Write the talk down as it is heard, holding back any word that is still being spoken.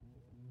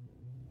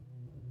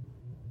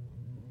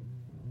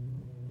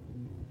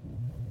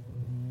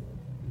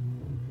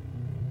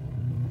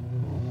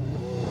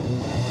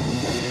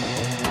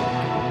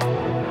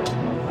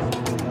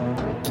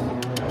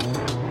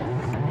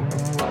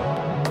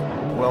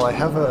Well, I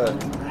have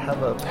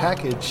a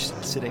package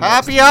sitting.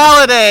 Happy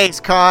holidays,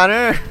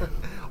 Connor.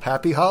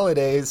 Happy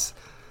holidays.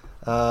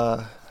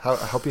 I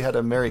hope you had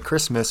a Merry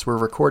Christmas. We're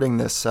recording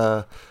this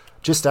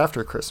just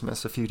after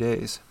Christmas, a few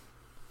days.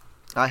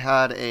 I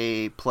had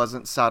a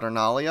pleasant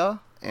Saturnalia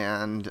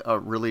and a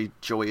really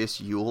joyous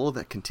Yule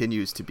that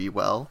continues to be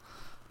well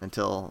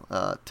until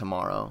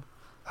tomorrow.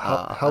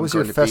 How was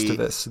your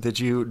Festivus? Did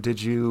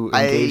you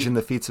engage in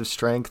the feats of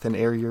strength and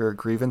air your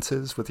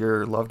grievances with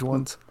your loved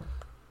ones?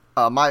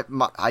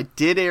 I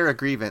did air a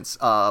grievance,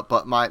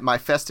 but my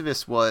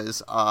Festivus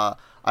was I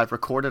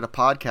recorded a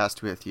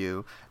podcast with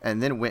you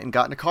and then went and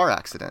got in a car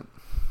accident.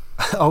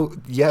 Oh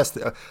yes,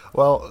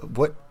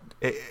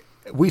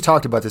 we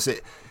talked about this.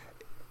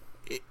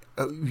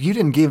 You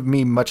didn't give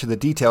me much of the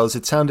details.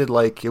 It sounded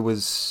like it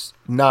wasn't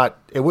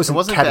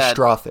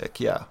catastrophic. Bad.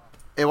 Yeah.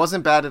 It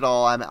wasn't bad at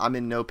all. I'm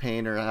in no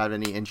pain or have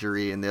any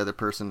injury, and the other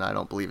person I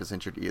don't believe is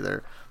injured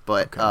either.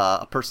 But okay.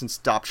 A person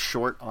stopped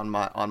short on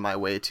my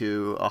way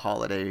to a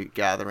holiday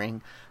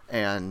gathering,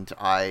 and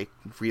I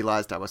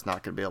realized I was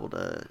not going to be able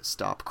to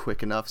stop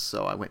quick enough,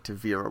 so I went to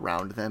veer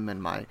around them,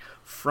 and my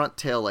front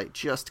taillight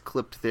just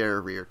clipped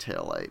their rear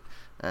taillight,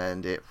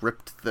 and it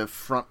ripped the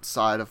front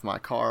side of my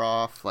car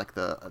off, like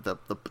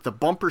the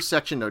bumper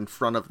section in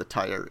front of the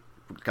tire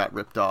got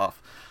ripped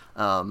off,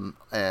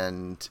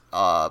 and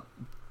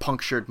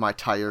punctured my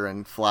tire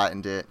and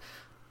flattened it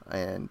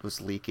and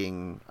was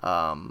leaking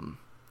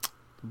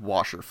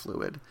washer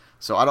fluid.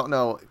 So I don't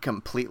know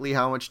completely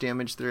how much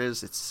damage there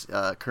is. It's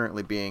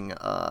currently being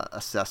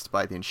assessed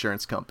by the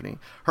insurance company.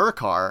 Her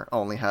car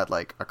only had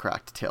like a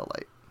cracked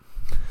taillight.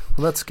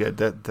 Well, that's good.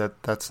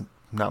 That's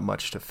not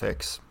much to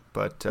fix.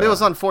 But it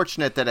was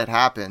unfortunate that it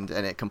happened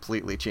and it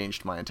completely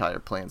changed my entire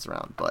plans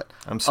around. But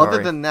I'm sorry.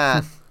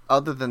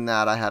 Other than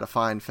that, I had a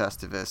fine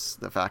Festivus.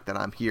 The fact that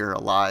I'm here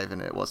alive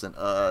and it wasn't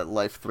a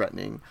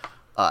life-threatening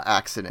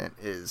accident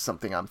is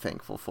something I'm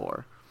thankful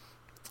for.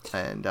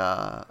 And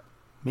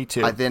me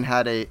too. I then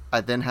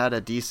had a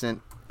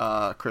decent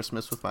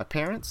Christmas with my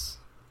parents.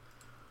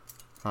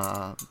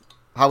 How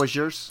was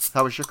yours?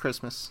 How was your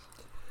Christmas?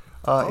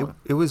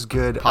 It was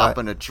good.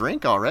 Popping a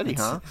drink already,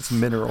 huh? It's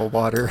mineral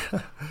water,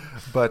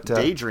 but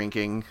day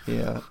drinking.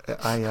 Yeah,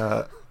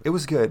 it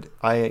was good.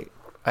 I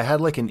had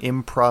like an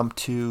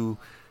impromptu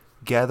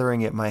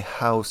gathering at my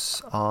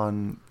house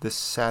on this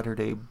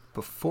Saturday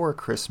before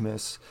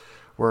Christmas,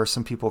 where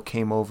some people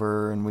came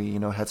over and we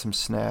had some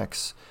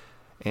snacks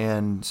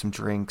and some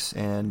drinks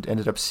and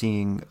ended up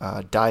seeing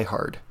Die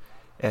Hard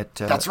at.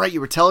 That's right.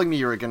 You were telling me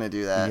you were going to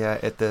do that. Yeah,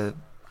 at the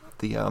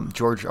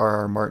George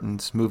R.R.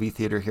 Martin's movie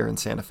theater here in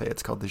Santa Fe.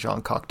 It's called the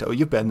Jean Cocteau.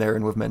 You've been there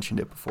and we've mentioned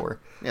it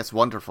before. Yeah, it's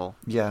wonderful.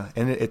 Yeah,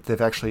 and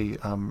they've actually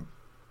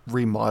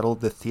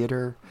remodeled the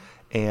theater.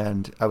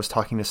 And I was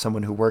talking to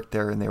someone who worked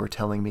there, and they were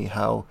telling me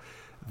how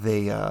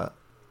they're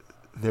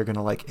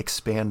gonna like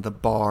expand the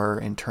bar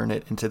and turn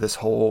it into this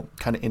whole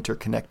kind of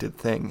interconnected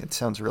thing. It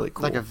sounds really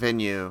cool, like a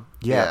venue.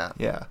 Yeah.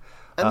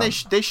 And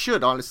they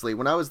should, honestly.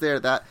 When I was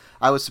there,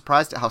 I was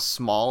surprised at how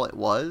small it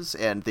was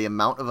and the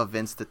amount of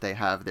events that they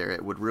have there.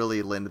 It would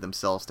really lend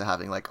themselves to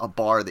having like a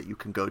bar that you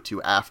can go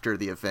to after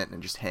the event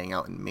and just hang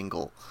out and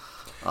mingle.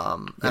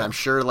 And I'm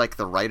sure like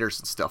the writers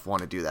and stuff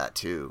want to do that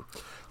too.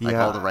 Like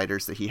all the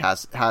writers that he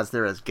has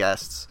there as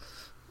guests.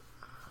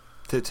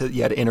 To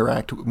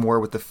interact more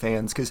with the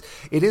fans, because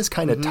it is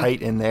kind of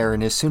tight in there,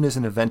 and as soon as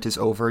an event is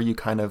over, you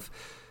kind of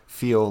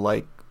feel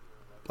like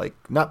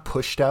not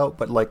pushed out,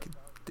 but like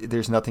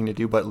there's nothing to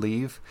do but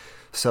leave.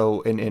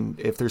 So and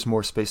if there's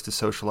more space to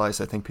socialize,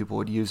 I think people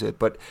would use it.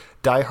 But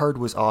Die Hard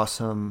was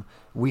awesome.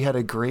 We had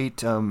a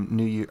great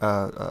New Year,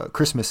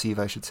 Christmas Eve,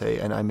 I should say,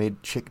 and I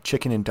made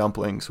chicken and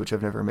dumplings, which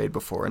I've never made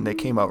before, and they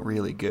came out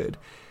really good.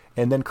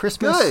 And then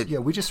Christmas,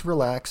 we just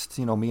relaxed.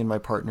 Me and my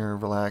partner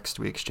relaxed.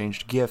 We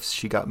exchanged gifts.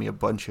 She got me a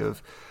bunch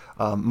of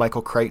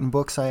Michael Crichton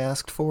books I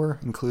asked for,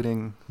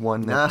 including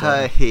one that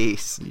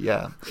nice.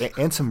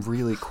 And some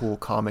really cool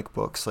comic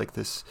books like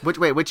this.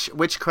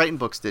 Which Crichton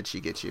books did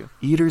she get you?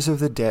 Eaters of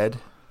the Dead,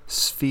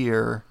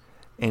 Sphere,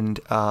 and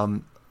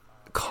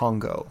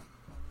Congo.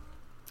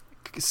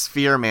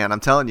 Sphere, man, I'm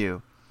telling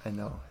you. I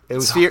know.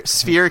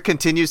 Sphere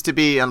continues to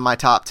be on my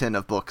top 10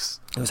 of books.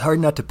 It was hard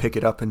not to pick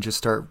it up and just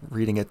start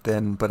reading it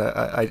then, but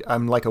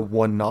I'm like a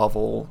one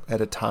novel at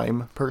a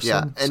time person.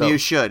 Yeah, and you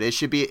should. It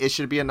should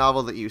be a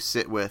novel that you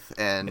sit with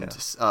and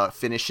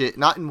finish it,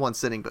 not in one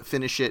sitting, but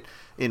finish it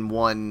in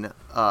one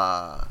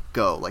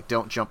go. Like,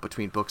 don't jump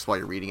between books while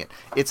you're reading it.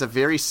 It's a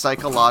very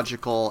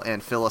psychological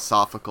and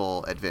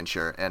philosophical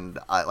adventure, and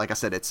like I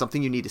said, it's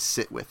something you need to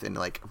sit with and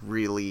like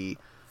really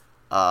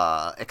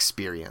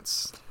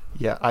experience.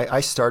 Yeah,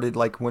 I started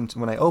like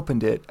when I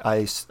opened it,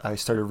 I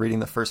started reading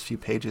the first few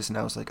pages, and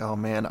I was like, oh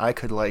man, I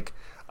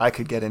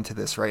could get into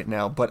this right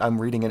now. But I'm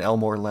reading an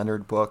Elmore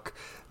Leonard book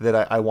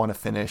that I want to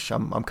finish.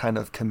 I'm kind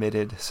of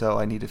committed, so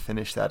I need to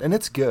finish that, and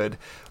it's good.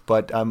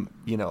 But I'm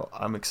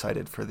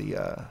excited for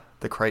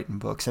the Crichton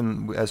books,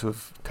 and as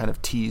we've kind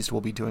of teased,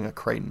 we'll be doing a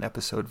Crichton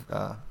episode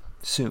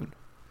soon.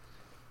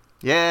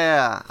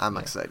 Yeah, I'm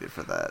excited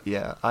for that.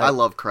 Yeah, I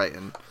love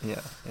Crichton.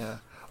 Yeah.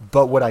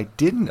 But what I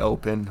didn't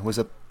open was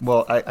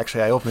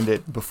I opened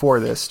it before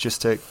this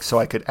just so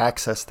I could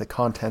access the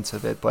contents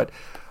of it. But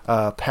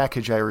a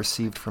package I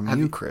received from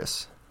you,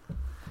 Chris.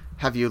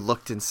 Have you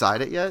looked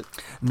inside it yet?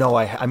 No,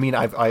 I mean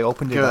I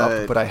opened it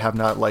up, but I have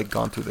not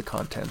gone through the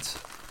contents.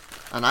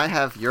 And I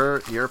have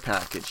your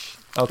package.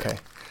 Okay.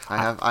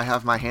 I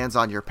have my hands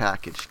on your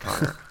package,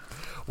 Connor.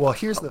 Well,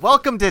 here's the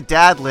welcome to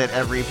Dadlit,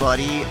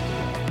 everybody.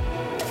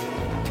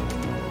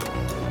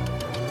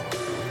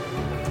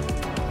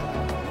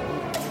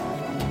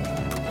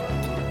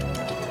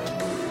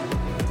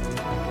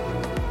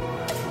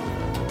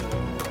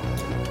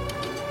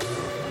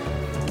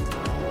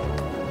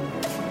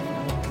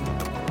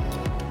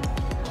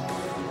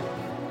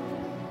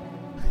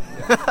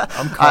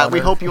 I'm Connor. We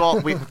hope you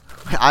all.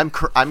 I'm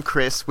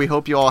Chris. We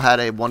hope you all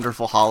had a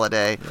wonderful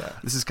holiday. Yeah.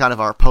 This is kind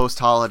of our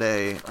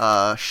post-holiday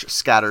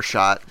scatter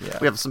shot. Yeah.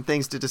 We have some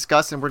things to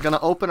discuss, and we're going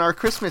to open our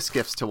Christmas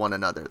gifts to one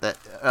another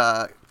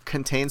that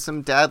contain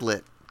some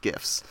Dadlit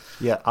gifts.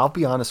 Yeah, I'll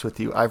be honest with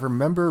you. I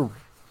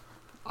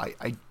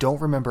don't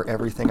remember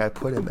everything I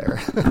put in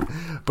there,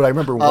 but I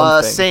remember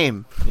one thing.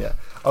 Same. Yeah.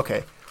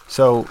 Okay.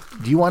 So,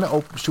 do you want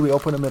to should we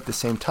open them at the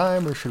same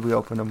time, or should we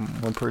open them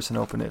one person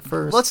open it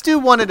first? Let's do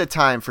one at a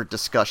time for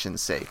discussion's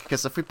sake,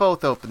 because if we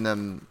both open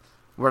them,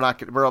 we're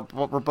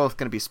both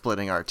going to be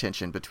splitting our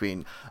attention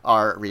between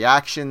our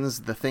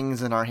reactions, the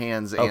things in our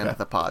hands, and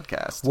the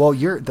podcast. Well,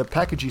 the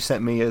package you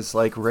sent me is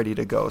ready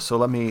to go. So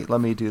let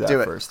me do that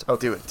first.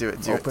 Okay. Do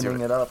it.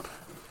 Opening it up.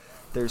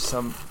 There's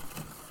some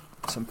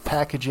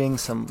packaging,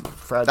 some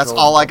fragile. That's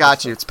all I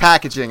got you. It's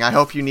packaging. I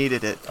hope you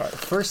needed it. All right.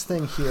 First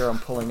thing here, I'm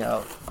pulling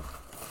out.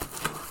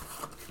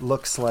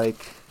 Looks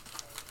like,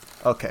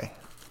 okay,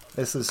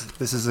 this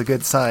is a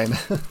good sign.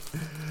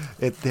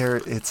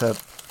 It's a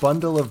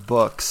bundle of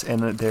books,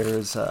 and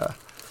there's I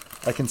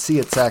can see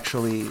it's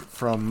actually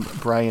from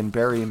Brian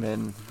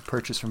Berryman,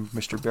 purchased from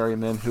Mr.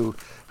 Berryman,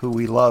 who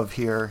we love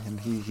here, and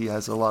he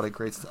has a lot of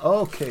great stuff.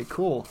 Okay,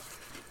 cool.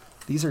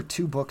 These are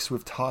 2 books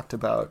we've talked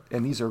about,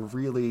 and these are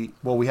really,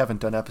 well, we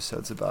haven't done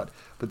episodes about,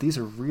 but these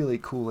are really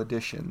cool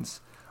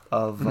editions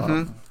of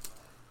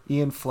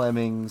Ian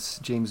Fleming's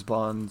James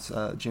Bond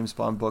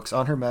books,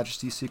 On Her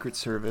Majesty's Secret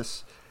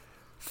Service,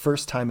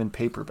 first time in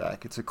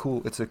paperback. It's a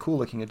cool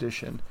looking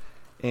edition,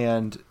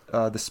 and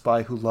The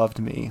Spy Who Loved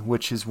Me,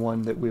 which is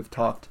one that we've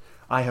talked.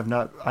 I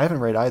haven't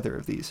read either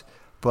of these,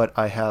 but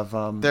I have.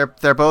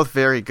 They're both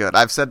very good.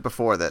 I've said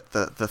before that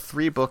the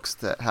 3 books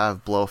that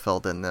have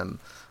Blofeld in them,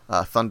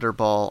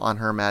 Thunderball, On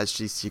Her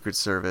Majesty's Secret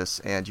Service,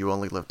 and You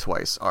Only Live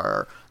Twice,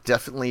 are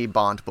definitely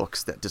Bond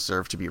books that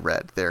deserve to be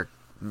read. They're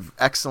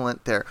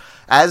excellent. They're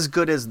as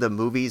good as the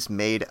movies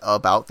made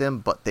about them,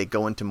 but they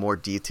go into more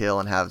detail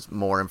and have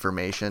more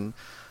information.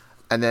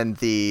 And then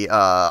the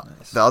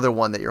other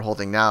one that you're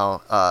holding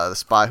now, The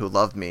Spy Who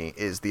Loved Me,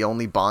 is the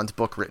only Bond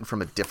book written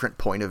from a different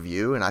point of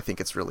view, and I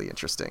think it's really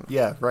interesting.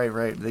 Yeah, right.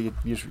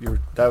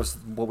 That was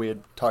what we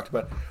had talked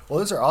about. Well,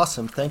 those are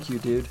awesome. Thank you,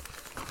 dude.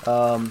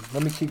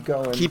 Let me keep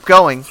going. Keep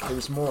going.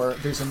 There's more.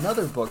 There's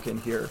another book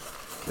in here.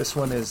 This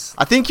one is...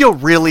 I think you'll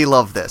really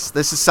love this.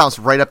 Sounds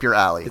right up your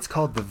alley. It's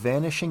called The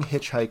Vanishing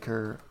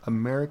Hitchhiker,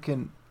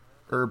 American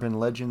Urban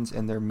Legends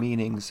and Their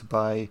Meanings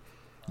by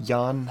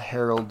Jan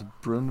Harold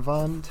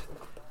Brunvand.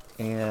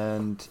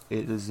 And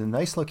it is a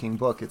nice-looking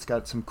book. It's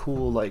got some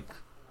cool,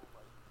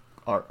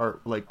 art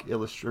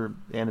illustrated,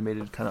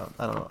 animated kind of...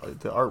 I don't know.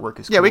 The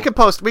artwork is cool. Yeah, we could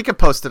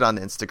post it on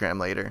Instagram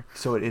later.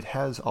 So it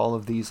has all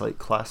of these,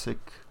 classic...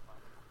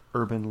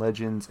 urban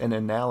legends and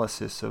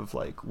analysis of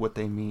what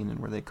they mean and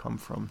where they come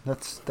from.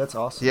 That's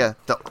awesome. Yeah,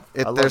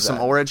 there's some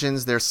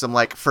origins. There's some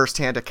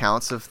firsthand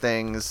accounts of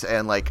things,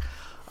 and like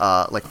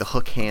the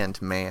Hook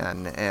Hand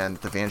Man and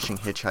the Vanishing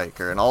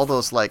Hitchhiker and all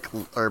those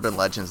urban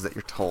legends that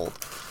you're told.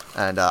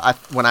 And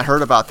when I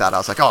heard about that, I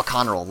was like, oh,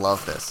 Connor will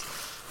love this.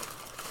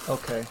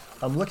 Okay,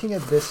 I'm looking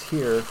at this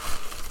here,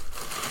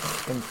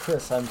 and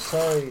Chris, I'm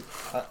sorry.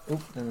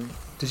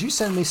 Did you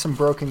send me some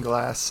broken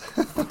glass?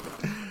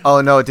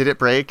 Oh no, did it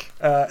break?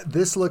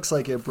 This looks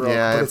like it broke,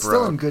 but it's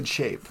still in good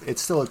shape.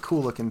 It's still a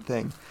cool looking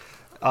thing.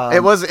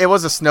 It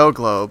was a snow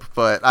globe,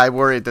 but I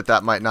worried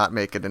that might not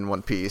make it in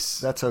one piece.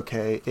 That's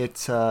okay.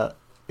 It's a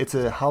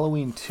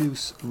Halloween 2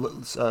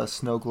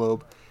 snow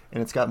globe,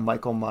 and it's got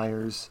Michael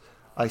Myers.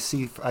 I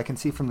can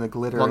see from the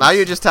glitter. Well, now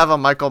you just have a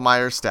Michael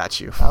Myers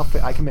statue.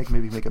 I can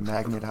maybe make a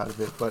magnet out of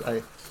it, but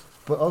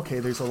okay.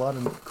 There's a lot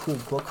of cool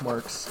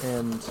bookmarks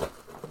and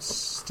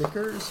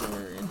stickers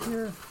in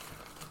here.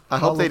 I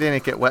hope they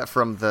didn't get wet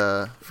from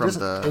the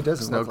it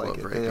doesn't snow look globe like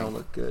it. breaking. They all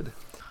look good.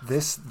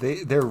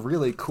 They're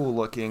really cool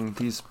looking.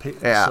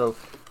 Yeah.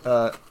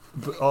 So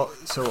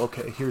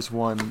okay, here's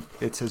one.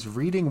 It says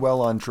reading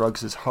well on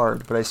drugs is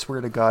hard, but I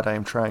swear to God I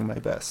am trying my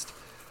best.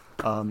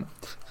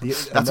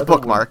 That's a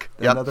bookmark.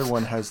 Yep. Another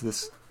one has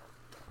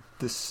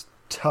this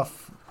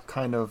tough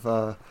kind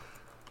of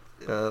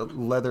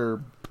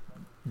leather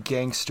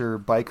gangster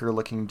biker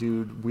looking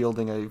dude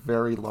wielding a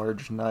very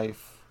large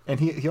knife. And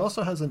he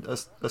also has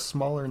a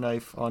smaller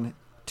knife on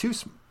two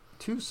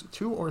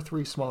or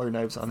three smaller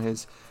knives on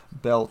his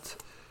belt.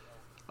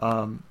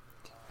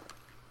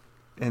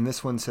 And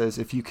this one says,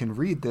 if you can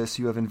read this,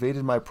 you have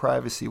invaded my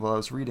privacy while I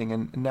was reading,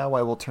 and now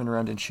I will turn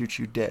around and shoot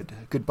you dead.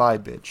 Goodbye,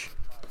 bitch.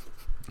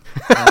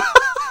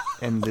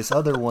 And this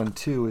other one,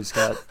 too, is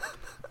got...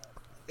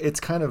 It's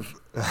kind of...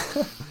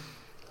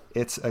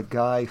 It's a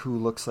guy who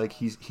looks like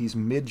he's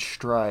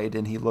mid-stride,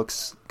 and he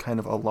looks kind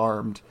of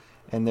alarmed.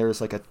 And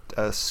there's like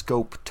a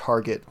scope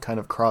target kind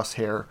of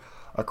crosshair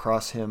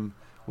across him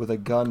with a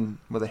gun,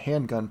 with a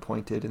handgun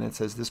pointed, and it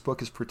says, "This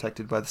book is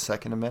protected by the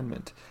Second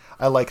Amendment."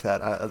 I like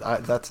that.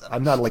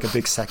 I'm not like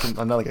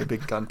a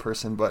big gun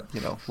person, but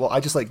I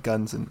just like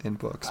guns in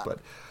books. But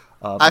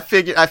I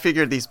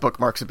figured these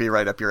bookmarks would be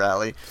right up your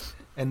alley.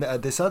 And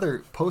this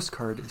other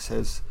postcard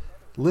says,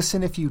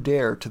 "Listen if you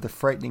dare to the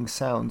frightening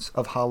sounds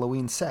of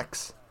Halloween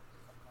sex,"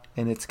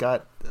 and it's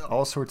got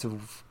all sorts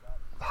of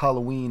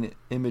Halloween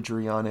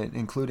imagery on it,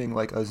 including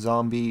like a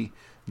zombie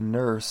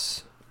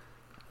nurse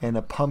and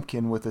a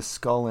pumpkin with a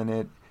skull in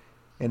it,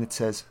 and it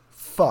says,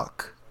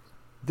 "Fuck.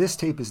 This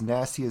tape is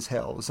nasty as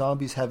hell.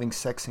 Zombies having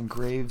sex in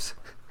graves,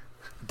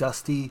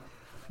 dusty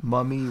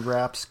mummy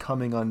wraps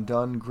coming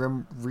undone,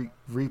 grim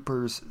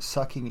reapers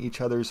sucking each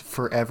other's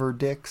forever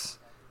dicks,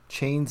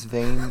 chains,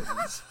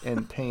 veins,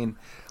 and pain."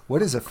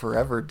 What is a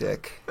forever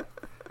dick?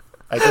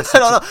 I guess I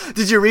don't know.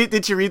 Did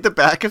you read the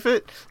back of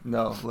it?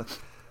 No.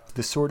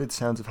 The sordid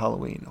sounds of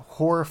Halloween,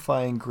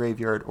 horrifying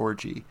graveyard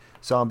orgy,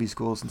 zombies,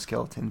 ghouls, and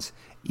skeletons,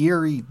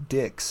 eerie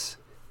dicks,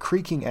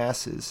 creaking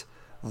asses,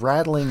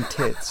 rattling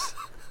tits,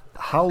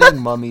 howling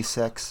mummy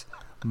sex,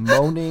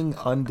 moaning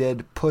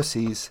undead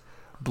pussies,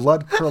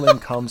 blood curling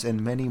cums,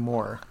 and many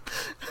more.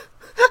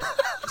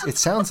 It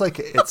sounds like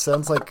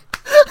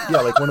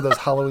like one of those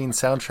Halloween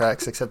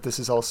soundtracks, except this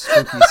is all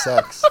spooky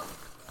sex.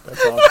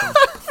 That's awesome.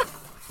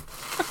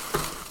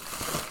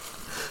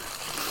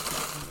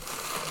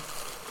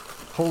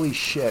 Holy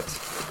shit.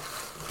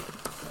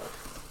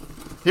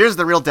 Here's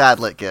the real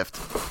Dadlit gift.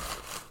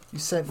 You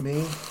sent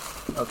me...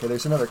 Okay,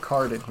 there's another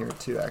card in here,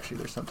 too. Actually,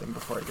 there's something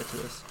before I get to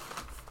this.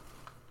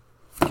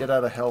 Get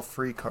out of hell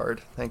free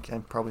card. I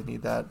probably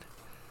need that.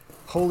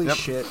 Holy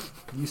shit.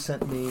 You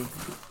sent me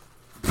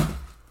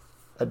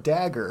a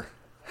dagger.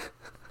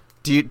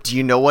 Do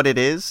you know what it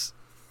is?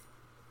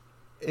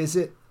 Is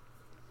it...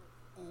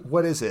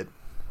 What is it?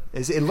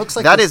 It looks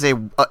like that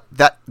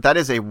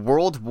is a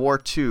World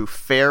War II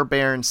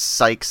Fairbairn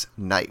Sykes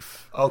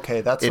knife. Okay,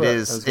 that's it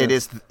is. It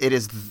is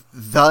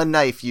the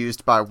knife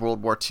used by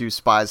World War II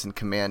spies and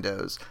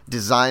commandos,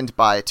 designed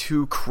by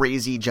two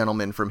crazy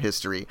gentlemen from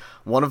history.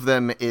 One of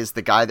them is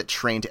the guy that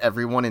trained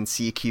everyone in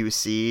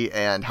CQC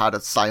and how to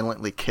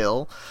silently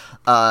kill,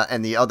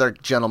 and the other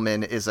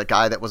gentleman is a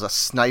guy that was a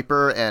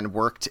sniper and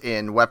worked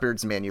in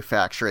weapons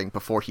manufacturing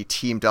before he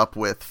teamed up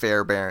with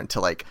Fairbairn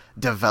to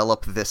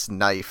develop this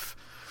knife.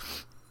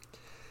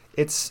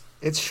 It's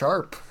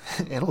sharp.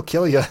 It'll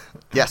kill you.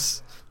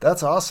 Yes.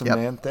 That's awesome,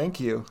 man. Thank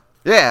you.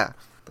 Yeah.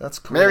 That's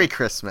cool. Merry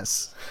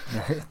Christmas.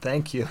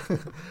 Thank you.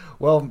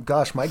 Well,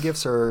 gosh, my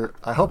gifts are...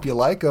 I hope you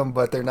like them,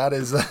 but they're not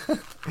as...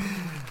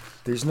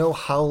 There's no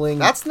howling...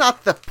 That's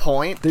not the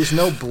point. There's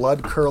no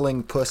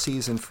blood-curling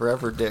pussies and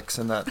forever dicks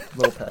in that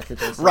little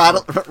package.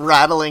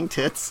 Rattling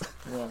tits.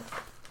 Yeah.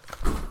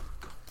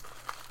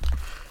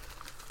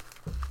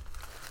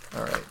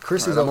 All right.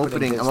 Chris is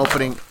opening his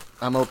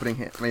I'm opening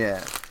it.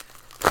 Yeah.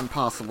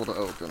 Impossible to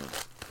open.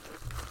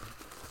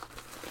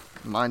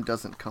 Mine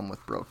doesn't come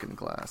with broken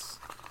glass.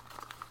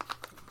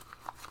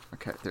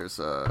 Okay, there's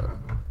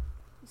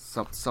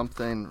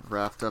something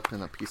wrapped up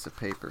in a piece of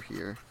paper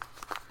here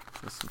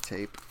with some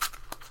tape.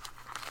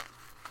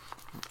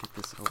 Let me get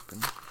this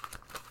open.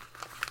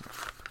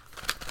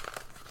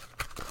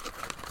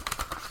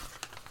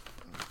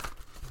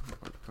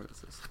 What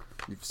is this?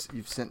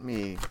 You've sent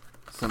me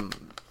some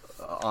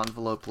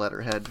envelope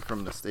letterhead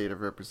from the State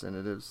of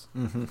Representatives.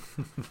 Mm-hmm.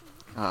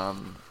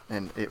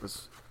 And it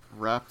was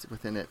wrapped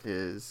within it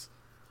is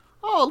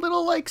a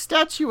little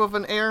statue of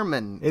an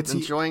airman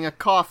enjoying a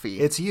coffee.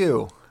 It's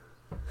you.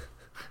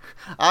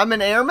 I'm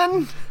an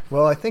airman?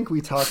 Well, I think we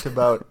talked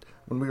about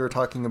when we were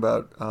talking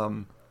about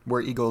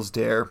Where Eagles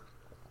Dare.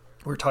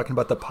 We were talking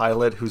about the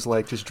pilot who's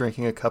just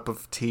drinking a cup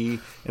of tea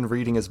and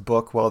reading his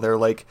book while they're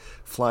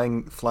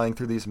flying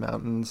through these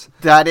mountains.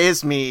 That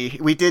is me.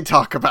 We did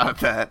talk about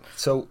that.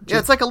 So yeah,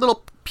 it's like a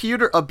little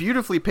a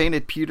beautifully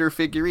painted pewter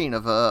figurine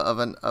of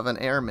an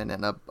airman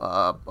in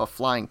a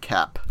flying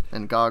cap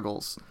and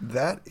goggles.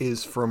 That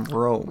is from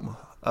Rome.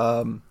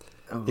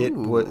 It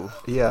would,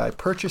 yeah. I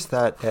purchased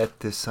that at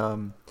this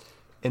in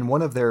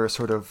one of their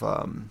sort of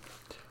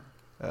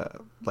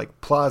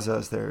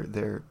plazas.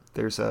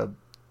 There's a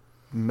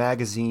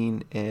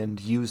magazine and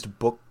used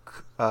book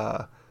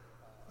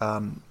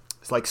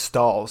it's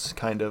stalls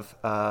kind of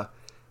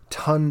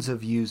tons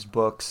of used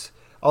books.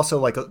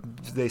 Also,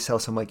 they sell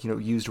some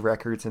used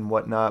records and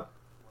whatnot,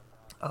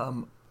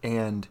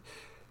 and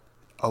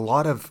a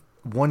lot of...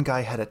 One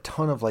guy had a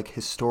ton of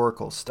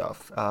historical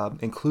stuff,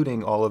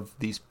 including all of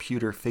these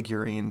pewter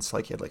figurines.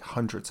 He had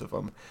hundreds of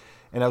them,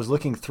 and I was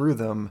looking through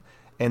them,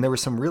 and there were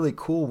some really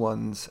cool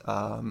ones.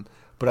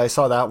 But I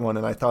saw that one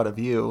and I thought of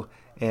you,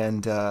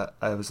 And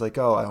I was like,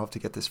 oh, I'll have to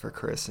get this for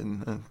Chris.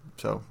 And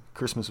so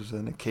Christmas was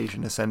an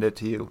occasion to send it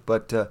to you.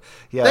 But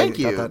yeah, Thank I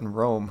you. got that in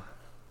Rome.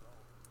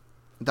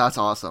 That's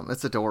awesome.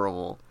 It's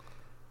adorable.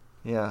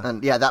 Yeah.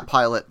 And yeah, that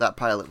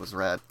pilot was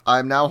rad.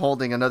 I'm now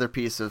holding another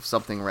piece of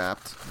something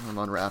wrapped. I'm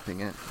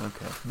unwrapping it.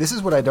 Okay. This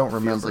is what I don't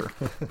remember.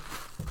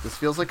 This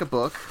feels like a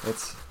book.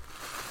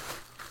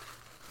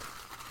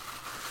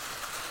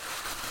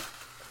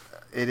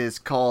 It is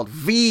called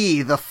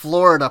V, the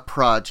Florida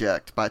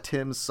Project by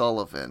Tim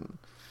Sullivan.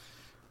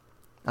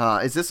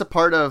 Is this a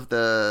part of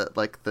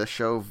the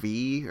show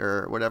V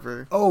or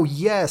whatever? Oh,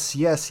 yes.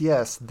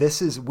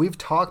 We've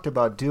talked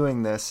about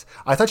doing this.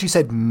 I thought you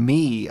said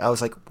me. I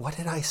was like, what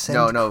did I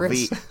send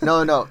Chris? V.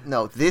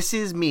 No. This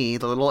is me,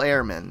 the little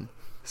airman.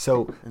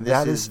 So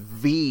that is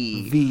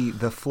V. V,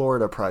 the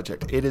Florida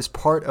Project. It is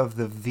part of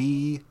the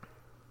V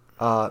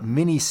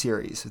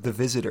mini-series, The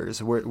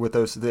Visitors, with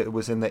those that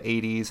was in the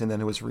 80s, and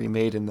then it was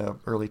remade in the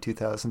early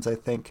 2000s, I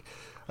think,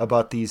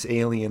 about these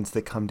aliens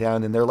that come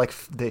down, and they're like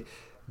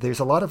there's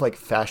a lot of like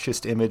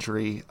fascist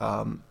imagery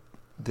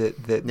that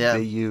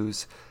they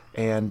use,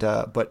 and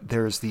but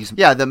there's these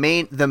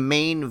the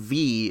main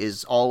V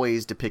is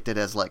always depicted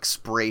as like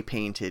spray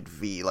painted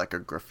V, like a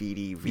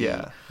graffiti V.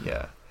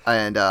 Yeah.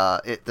 And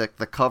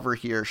the cover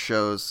here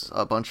shows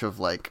a bunch of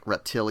like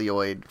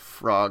reptilioid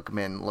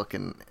frogmen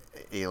looking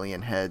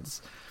alien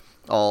heads,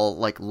 all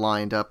like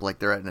lined up like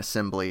they're at an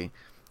assembly.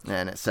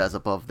 And it says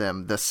above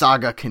them, "The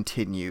saga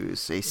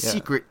continues. A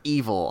secret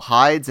evil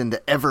hides in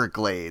the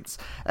Everglades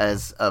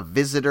as a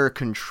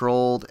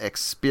visitor-controlled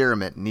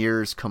experiment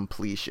nears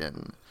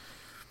completion."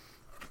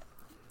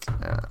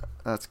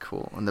 That's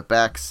cool. And the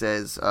back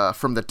says,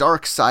 "From the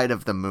dark side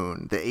of the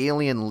moon, the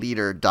alien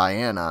leader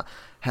Diana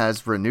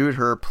has renewed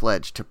her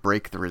pledge to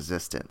break the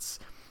resistance.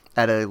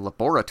 At a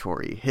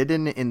laboratory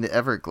hidden in the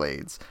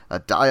Everglades, a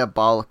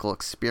diabolical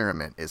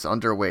experiment is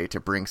underway to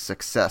bring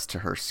success to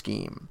her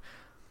scheme.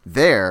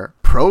 There,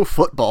 pro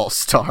football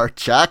star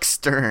Jack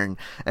Stern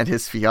and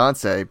his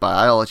fiancée,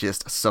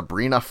 biologist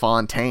Sabrina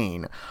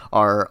Fontaine,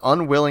 are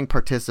unwilling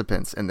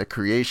participants in the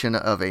creation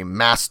of a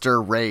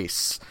master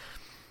race.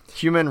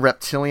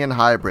 Human-reptilian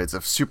hybrids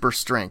of super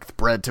strength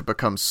bred to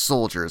become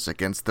soldiers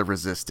against the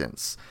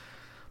resistance.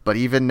 But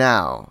even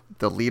now,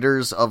 the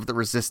leaders of the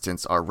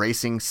resistance are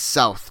racing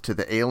south to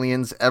the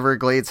aliens'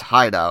 Everglades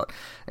hideout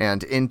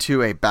and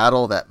into a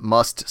battle that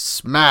must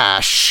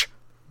smash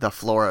the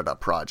Florida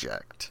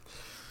Project."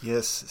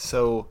 Yes,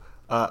 so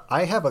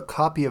I have a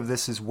copy of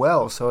this as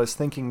well, so I was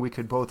thinking we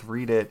could both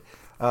read it,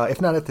 if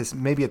not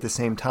maybe at the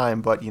same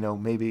time, but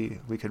maybe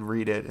we could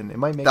read it, and it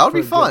might make that would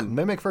be fun. It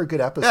might make for a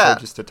good episode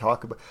just to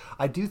talk about.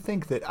 I do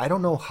think that I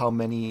don't know how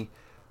many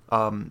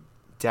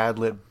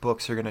Dadlit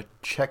books are going to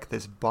check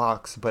this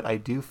box, but I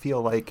do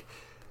feel like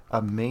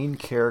a main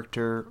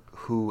character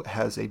who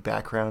has a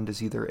background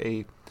as either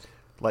a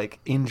like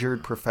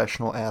injured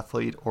professional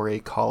athlete or a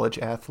college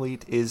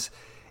athlete is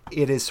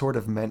sort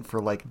of meant for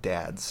like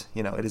dads.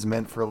 It is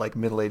meant for like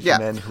middle-aged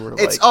men who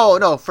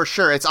are for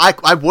sure. It's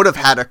I would have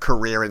had a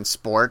career in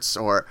sports,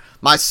 or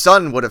my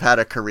son would have had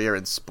a career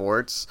in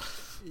sports.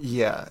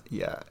 Yeah.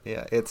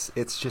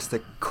 It's just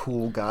a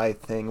cool guy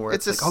thing where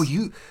it's like, oh,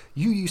 you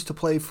used to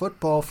play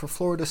football for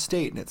Florida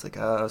State, and it's like,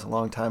 oh, that was a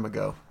long time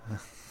ago.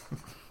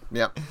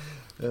 Yep.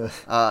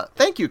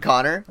 Thank you,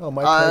 Connor. Oh,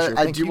 my pleasure.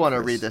 I do want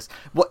to read this.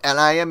 Well, and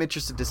I am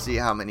interested to see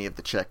how many of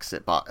the check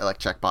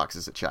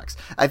boxes it checks.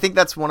 I think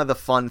that's one of the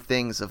fun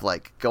things of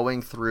like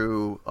going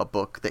through a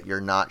book that you're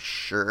not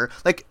sure.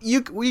 Like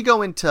we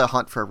go into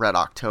Hunt for Red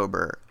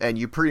October, and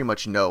you pretty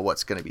much know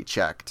what's going to be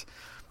checked.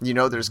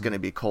 There's going to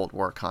be Cold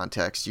War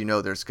context.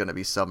 There's going to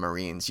be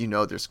submarines.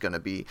 There's going to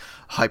be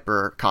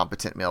hyper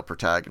competent male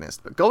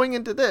protagonist. But going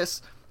into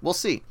this, we'll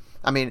see.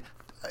 I mean,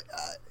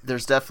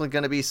 there's definitely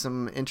going to be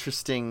some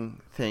interesting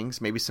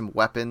things, maybe some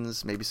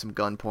weapons, maybe some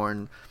gun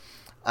porn.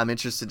 I'm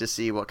interested to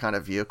see what kind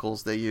of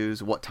vehicles they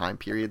use, what time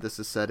period this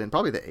is set in.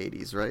 Probably the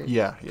 80s, right?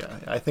 Yeah.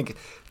 I think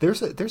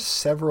there's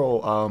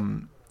several,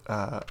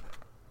 I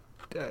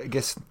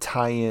guess,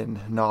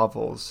 tie-in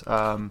novels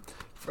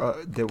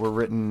that were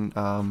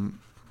written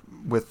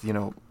with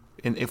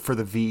for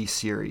the V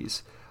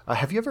series.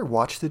 Have you ever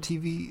watched the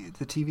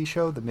TV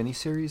show, the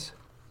miniseries?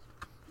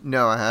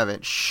 No, I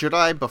haven't. Should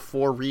I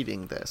before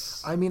reading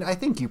this? I mean, I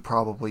think you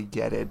probably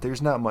get it.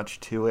 There's not much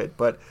to it,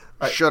 but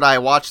should I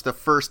watch the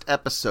first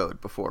episode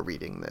before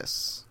reading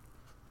this?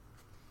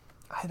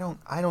 I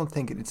don't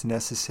think it's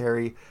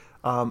necessary.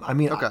 I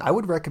mean, okay. I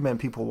would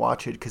recommend people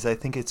watch it because I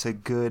think it's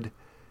good,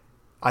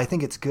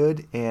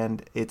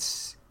 and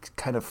it's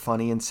kind of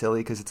funny and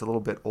silly because it's a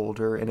little bit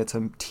older, and it's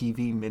a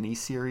TV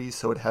miniseries,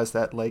 so it has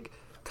that like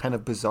kind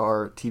of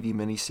bizarre TV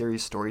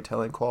miniseries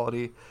storytelling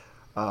quality.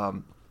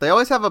 They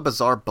always have a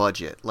bizarre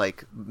budget.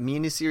 Like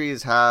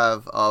miniseries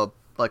have a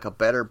like a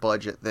better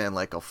budget than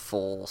like a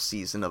full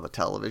season of a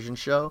television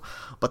show,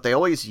 but they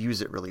always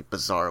use it really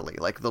bizarrely.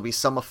 Like there'll be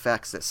some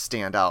effects that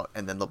stand out,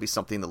 and then there'll be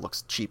something that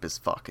looks cheap as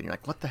fuck, and you're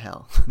like, what the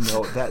hell?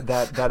 No,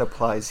 that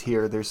applies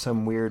here. There's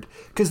some weird,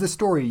 because the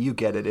story, you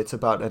get it. It's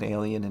about an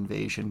alien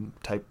invasion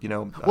type,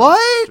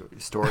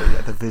 story.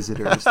 The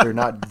visitors. They're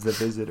not the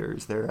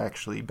visitors. They're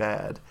actually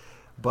bad,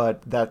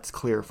 but that's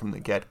clear from the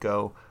get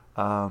go.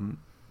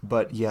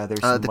 But yeah,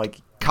 there's some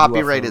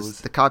copyright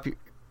UFOs.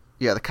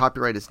 The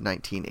copyright is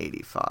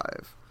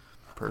 1985.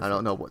 Perfect. I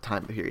don't know what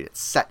time period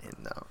it's set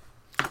in though.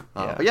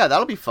 But yeah,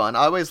 that'll be fun.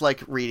 I always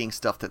like reading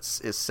stuff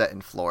is set in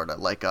Florida.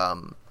 Like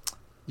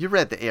you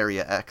read the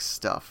Area X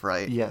stuff,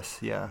 right? Yes,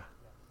 yeah.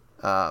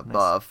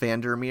 Nice.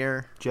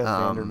 Vandermeer. Jeff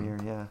Vandermeer,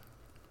 yeah.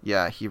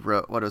 Yeah, he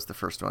wrote, what was the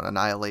first one?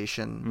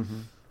 Annihilation. Mm-hmm.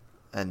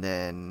 And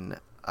then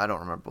I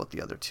don't remember what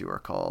the other two are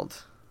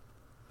called.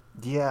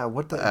 Yeah, I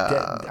want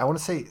to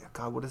say,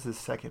 God, what is the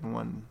second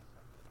one?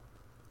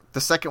 The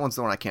second one's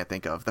the one I can't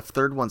think of. The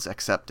third one's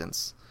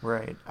Acceptance.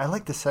 Right. I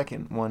like the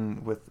second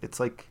one it's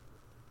like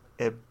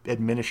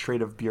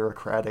administrative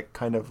bureaucratic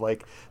kind of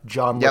like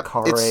John le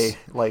Carre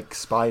like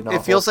spy novel.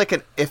 It feels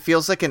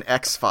like an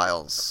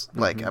X-Files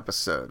like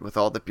episode with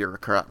all the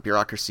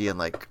bureaucracy and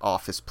like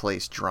office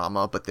place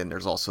drama, but then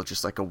there's also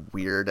just like a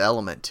weird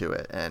element to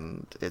it,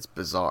 and it's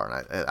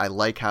bizarre. And I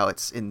like how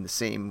it's in the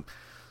same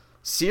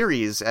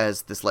series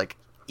as this like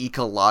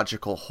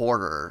ecological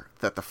horror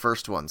that the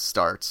first one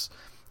starts,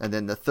 and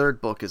then the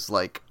third book is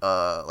like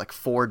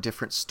 4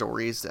 different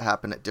stories that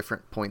happen at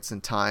different points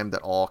in time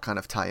that all kind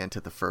of tie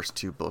into the first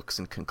 2 books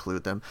and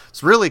conclude them.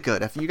 It's really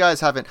good. If you guys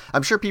haven't,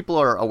 I'm sure people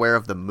are aware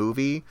of the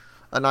movie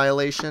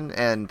Annihilation,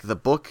 and the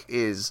book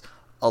is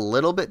a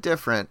little bit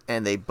different,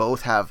 and they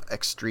both have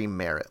extreme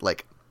merit.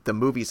 Like the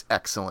movie's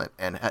excellent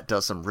and it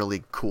does some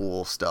really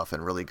cool stuff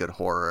and really good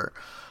horror.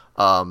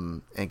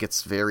 And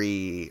gets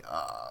very,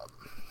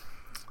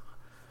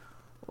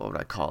 what would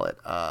I call it?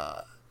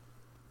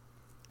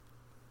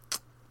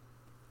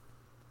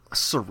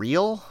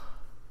 Surreal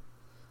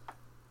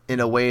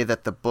in a way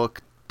that the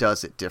book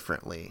does it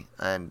differently.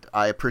 And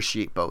I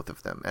appreciate both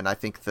of them. And I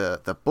think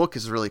the book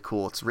is really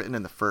cool. It's written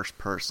in the first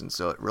person,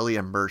 so it really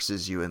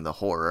immerses you in the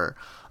horror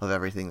of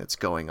everything that's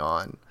going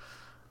on.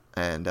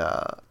 And,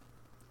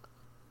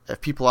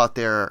 if people out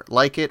there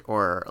like it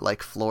or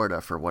like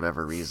Florida for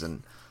whatever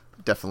reason,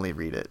 definitely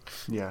read it.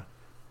 Yeah.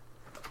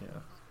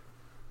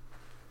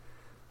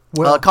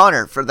 Well,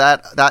 Connor, for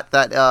that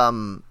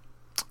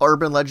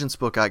Urban Legends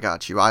book I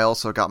got you, I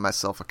also got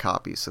myself a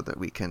copy so that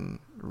we can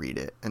read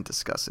it and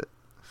discuss it.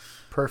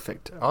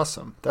 Perfect.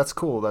 Awesome. That's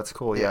cool.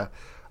 Yeah.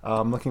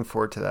 I'm looking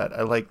forward to that.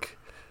 I like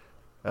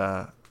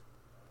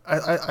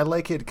I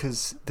like it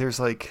because there's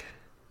like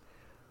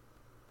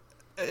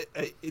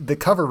the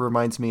cover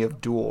reminds me of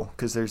Duel,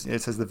 because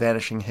it says The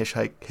Vanishing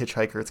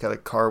Hitchhiker. It's got a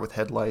car with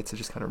headlights. It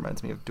just kind of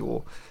reminds me of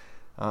Duel.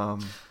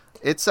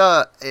 It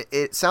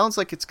sounds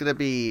like it's gonna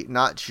be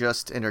not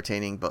just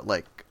entertaining, but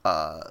like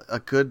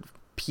a good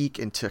peek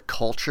into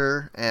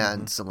culture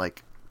and some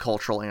like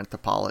cultural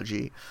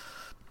anthropology.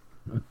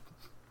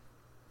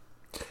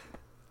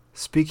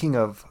 Speaking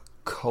of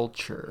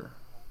culture,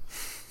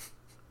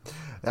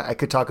 I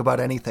could talk about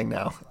anything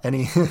now.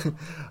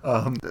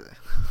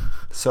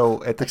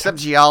 So except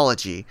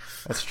geology.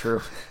 That's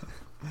true.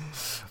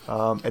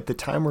 At the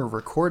time we're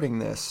recording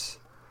this,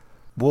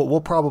 we'll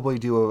probably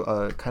do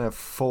a kind of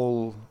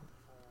full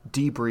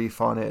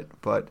debrief on it.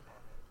 But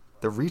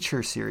the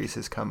Reacher series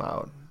has come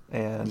out,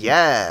 and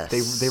yes,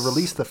 they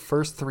released the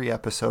first 3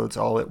 episodes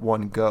all at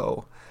one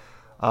go.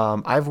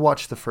 I've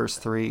watched the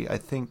first 3. I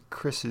think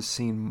Chris has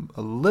seen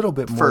a little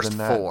bit more than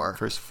that.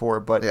 First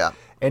 4. But yeah.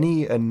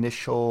 Any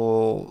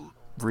initial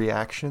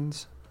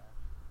reactions?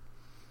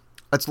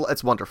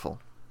 It's wonderful.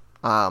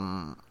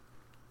 I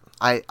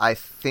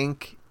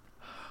think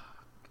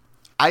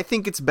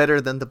it's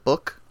better than the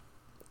book.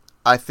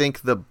 I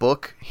think the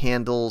book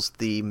handles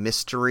the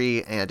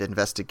mystery and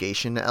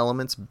investigation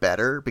elements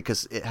better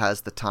because it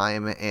has the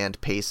time and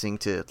pacing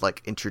to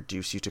like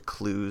introduce you to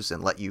clues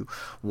and let you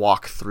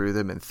walk through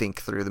them and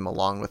think through them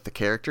along with the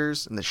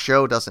characters. And the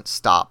show doesn't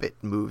stop; it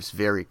moves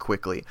very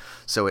quickly,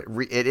 so it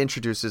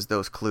introduces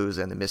those clues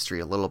and the mystery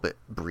a little bit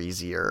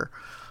breezier.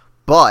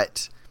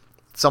 But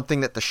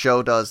something that the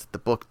show does that the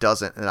book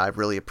doesn't, and I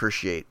really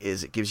appreciate,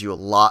 is it gives you a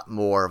lot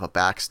more of a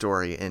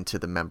backstory into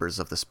the members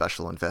of the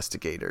Special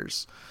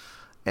Investigators.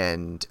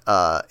 And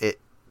it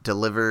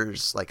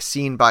delivers, like,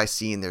 scene by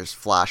scene, there's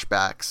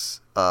flashbacks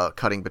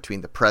cutting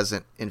between the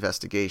present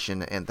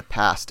investigation and the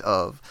past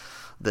of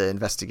the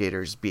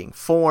investigators being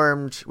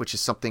formed, which is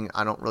something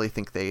I don't really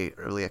think they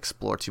really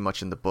explore too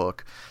much in the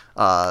book.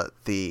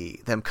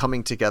 Them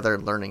coming together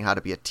and learning how to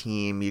be a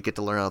team. You get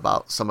to learn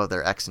about some of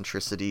their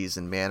eccentricities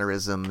and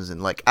mannerisms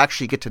and, like,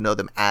 actually get to know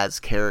them as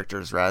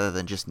characters rather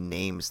than just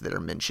names that are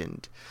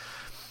mentioned.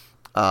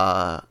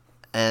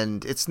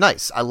 And it's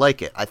nice. I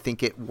like it. I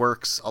think it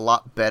works a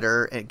lot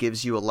better, and it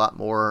gives you a lot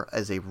more,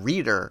 as a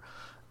reader,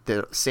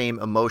 the same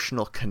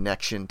emotional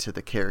connection to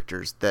the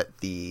characters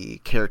that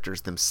the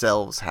characters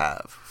themselves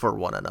have for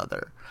one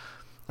another.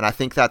 And I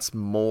think that's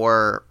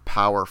more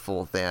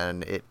powerful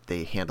than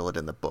they handle it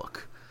in the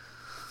book.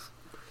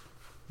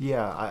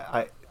 Yeah,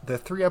 I the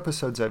 3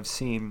 episodes I've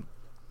seen,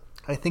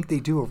 I think they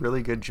do a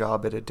really good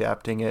job at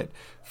adapting it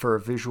for a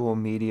visual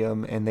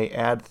medium, and they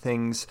add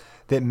things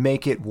that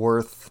make it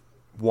worth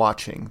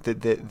watching,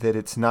 that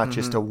it's not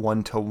just a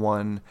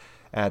one-to-one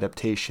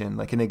adaptation.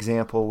 Like an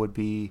example would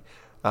be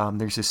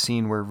there's a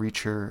scene where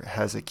Reacher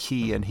has a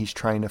key and he's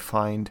trying to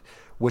find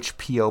which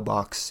P.O.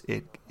 box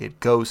it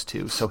goes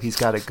to. So he's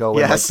got to go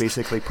and like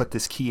basically put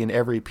this key in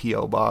every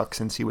P.O. box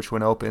and see which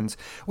one opens,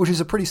 which is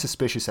a pretty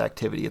suspicious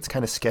activity. It's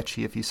kind of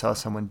sketchy if you saw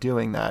someone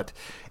doing that.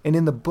 And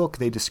in the book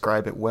they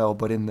describe it well,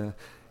 but in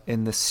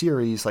the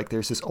series, like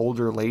there's this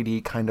older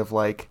lady kind of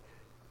like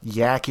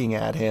yakking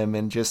at him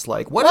and just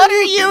like, what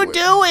are you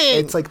doing?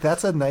 It's like,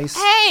 that's a nice,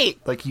 hey,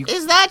 like, you,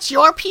 is that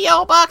your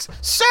P.O. box?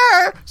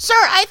 Sir,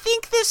 I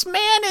think this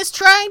man is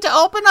trying to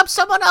open up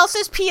someone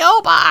else's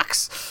P.O.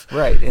 box.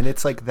 Right. And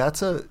it's like,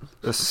 that's a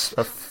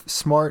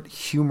smart,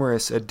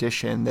 humorous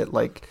addition that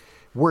like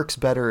works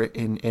better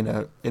in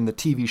the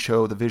TV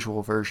show, the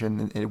visual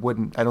version. It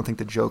wouldn't, I don't think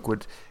the joke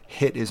would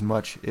hit as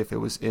much if it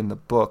was in the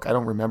book. I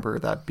don't remember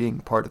that being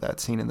part of that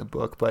scene in the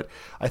book, but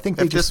I think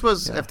if this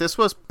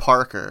was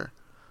Parker,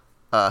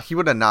 he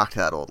would have knocked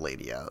that old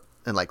lady out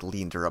and like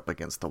leaned her up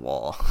against the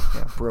wall.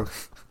 Yeah, bro.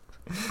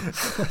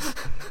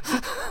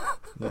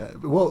 Yeah.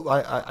 Well,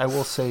 I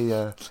will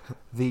say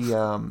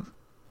the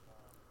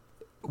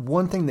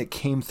one thing that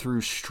came through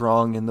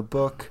strong in the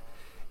book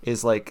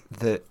is like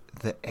the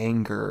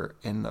anger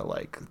and the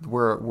like,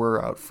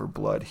 we're out for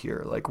blood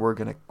here. Like we're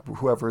gonna,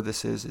 whoever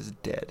this is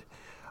dead.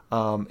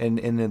 And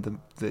in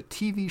the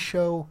TV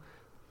show,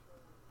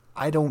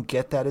 I don't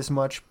get that as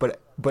much, but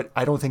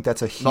I don't think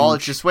that's a huge. No,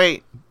 just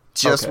wait.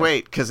 Just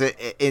wait, because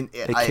in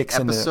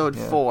episode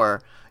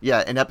 4,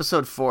 in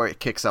episode 4 it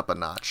kicks up a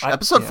notch.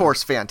 Episode 4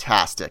 is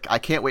fantastic. I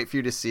can't wait for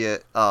you to see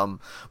it.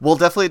 We'll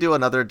definitely do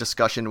another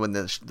discussion when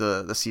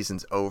the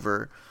season's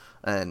over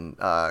and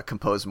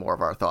compose more of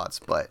our thoughts.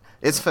 But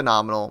it's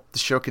phenomenal. The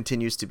show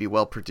continues to be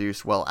well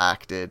produced, well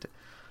acted.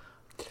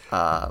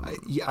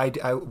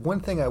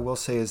 One thing I will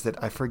say is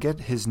that I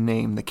forget his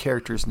name, the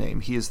character's name.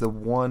 He is the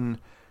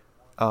one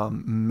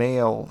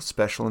male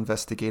special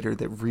investigator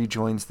that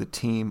rejoins the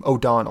team.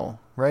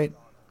 O'Donnell, right?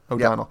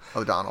 O'Donnell.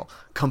 Yep, O'Donnell.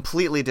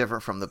 Completely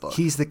different from the book.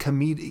 He's the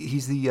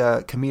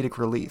comedic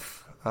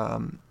relief,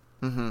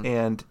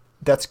 and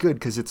that's good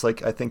because it's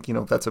like, I think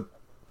that's a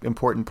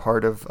important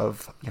part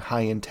of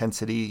high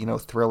intensity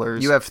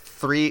thrillers. You have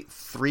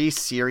three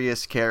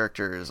serious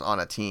characters on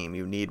a team.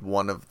 You need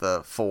one of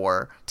the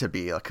 4 to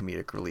be a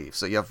comedic relief.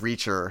 So you have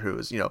Reacher,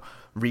 who's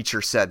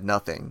Reacher said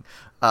nothing.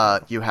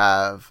 You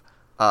have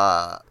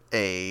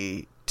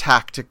a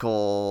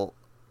tactical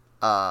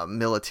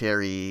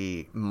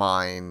military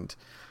mind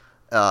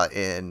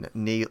in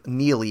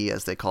Neely,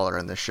 as they call her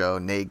in the show,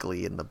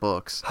 Nagley in the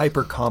books.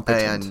 Hyper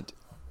competent.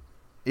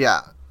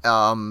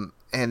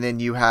 And then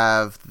you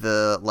have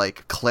the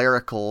like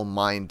clerical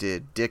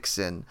minded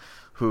Dixon,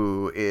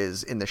 who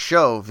is in the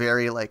show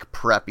very like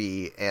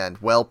preppy and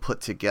well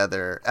put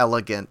together,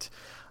 elegant,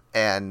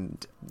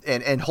 and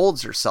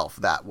holds herself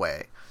that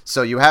way.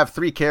 So you have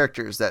 3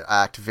 characters that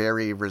act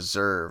very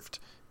reserved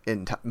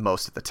in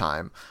most of the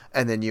time,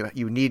 and then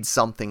you need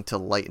something to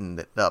lighten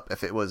it up.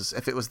 If it was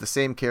the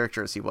same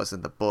character as he was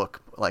in the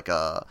book, like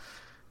a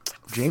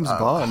James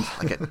Bond,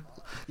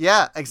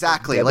 yeah,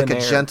 exactly, like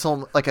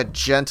a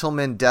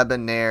gentleman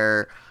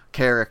debonair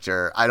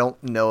character, I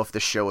don't know if the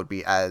show would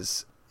be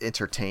as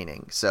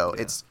entertaining. So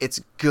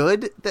it's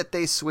good that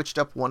they switched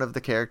up one of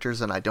the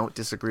characters, and I don't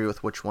disagree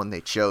with which one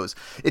they chose.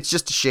 It's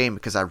just a shame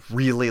because I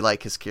really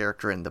like his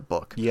character in the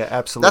book. Yeah,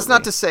 absolutely.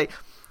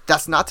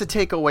 That's not to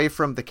take away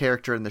from the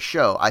character in the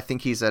show. I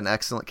think he's an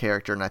excellent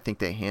character, and I think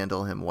they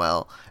handle him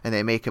well, and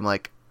they make him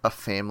like a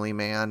family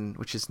man,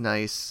 which is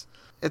nice.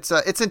 It's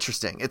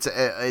interesting.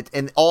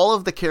 And all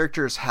of the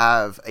characters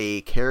have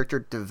a character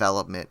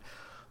development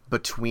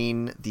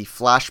between the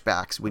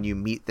flashbacks when you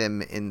meet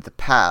them in the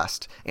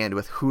past and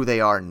with who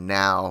they are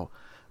now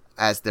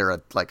as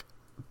they're like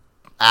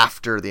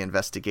after the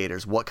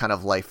investigators, what kind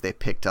of life they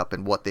picked up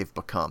and what they've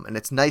become. And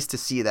it's nice to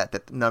see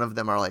that none of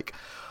them are like,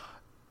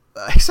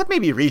 except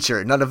maybe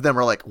Reacher, none of them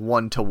are like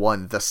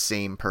one-to-one the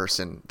same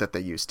person that they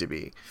used to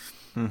be.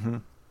 Mm-hmm.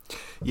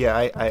 Yeah,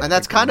 and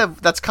that's kind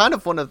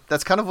of one of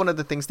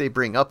the things they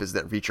bring up is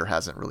that Reacher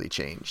hasn't really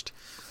changed.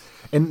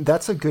 And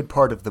that's a good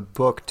part of the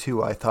book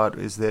too, I thought,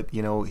 is that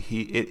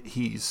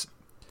he's,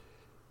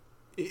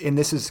 and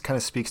this is kind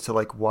of speaks to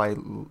like why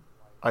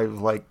I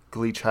like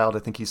Lee Child. I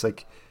think he's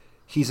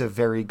a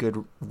very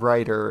good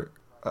writer,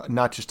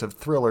 not just of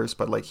thrillers,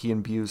 but like he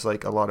imbues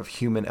like a lot of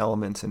human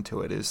elements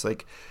into it. Is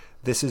like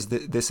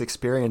this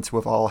experience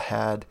we've all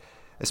had,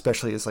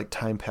 especially as like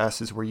time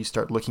passes, where you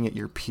start looking at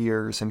your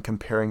peers and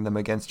comparing them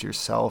against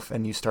yourself,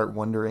 and you start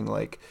wondering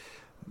like,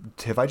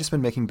 have I just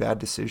been making bad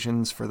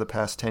decisions for the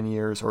past 10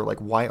 years, or like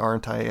why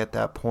aren't I at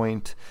that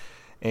point?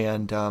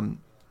 And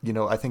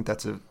I think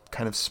that's a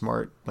kind of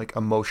smart like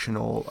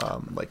emotional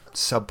like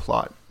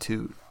subplot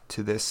to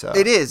to this.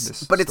 It is,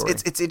 this but story.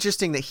 it's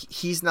interesting that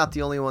he's not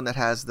the only one that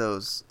has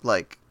those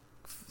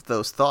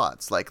those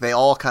thoughts. Like they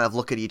all kind of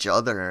look at each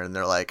other and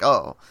they're like,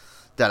 "Oh,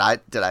 did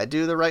I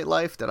do the right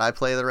life? Did I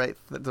play the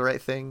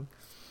right thing?"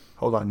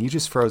 Hold on, you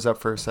just froze up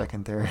for a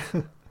second there.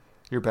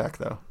 You're back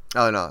though.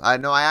 Oh no,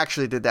 I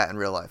actually did that in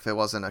real life. It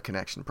wasn't a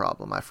connection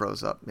problem. I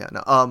froze up. Yeah,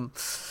 no.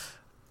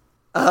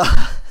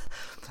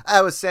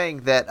 I was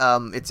saying that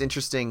it's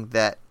interesting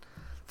that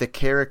the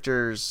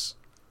characters,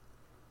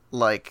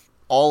 like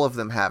all of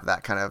them, have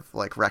that kind of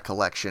like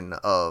recollection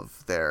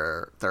of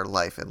their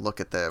life and look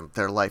at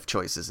their life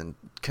choices and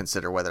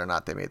consider whether or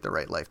not they made the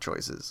right life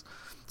choices.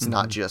 It's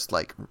not just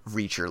like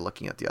Reacher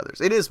looking at the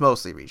others. It is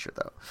mostly Reacher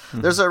though.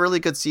 There's a really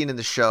good scene in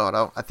the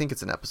show. I think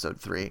it's in episode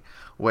 3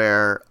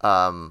 where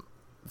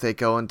they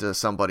go into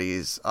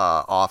somebody's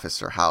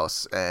office or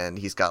house, and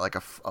he's got like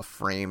a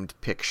framed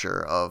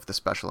picture of the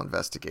special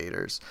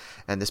investigators,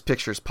 and this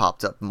picture's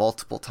popped up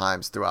multiple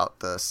times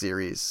throughout the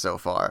series so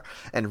far.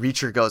 And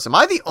Reacher goes, "Am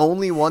I the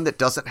only one that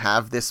doesn't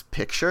have this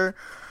picture?"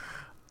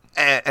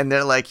 And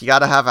they're like, "You got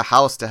to have a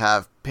house to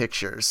have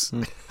pictures."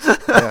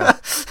 Yeah.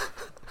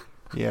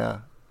 Yeah.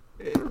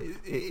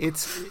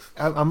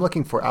 I'm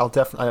looking for. I'll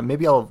definitely.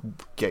 Maybe I'll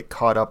get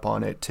caught up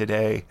on it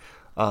today.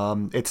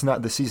 It's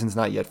not, the season's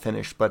not yet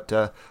finished, but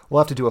we'll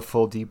have to do a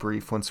full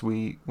debrief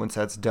once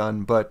that's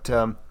done. But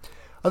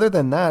other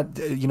than that,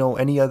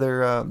 any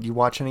other you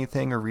watch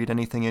anything or read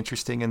anything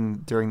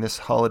interesting during this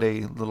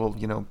holiday little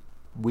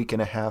week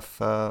and a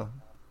half? I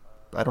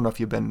don't know if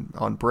you've been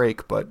on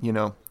break, but a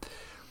lot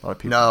of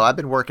people. No, I've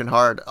been working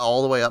hard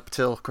all the way up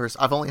till, of course,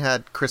 I've only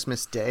had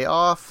Christmas Day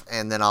off,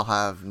 and then I'll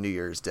have New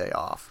Year's Day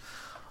off.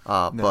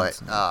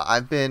 But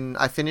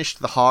I finished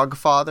The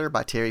Hogfather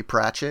by Terry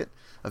Pratchett,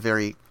 a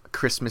very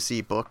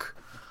Christmassy book.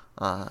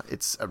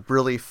 It's a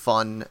really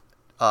fun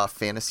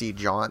fantasy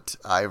jaunt.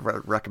 I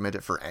recommend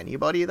it for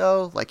anybody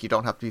though. Like, you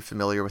don't have to be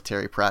familiar with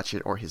Terry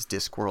Pratchett or his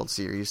Discworld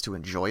series to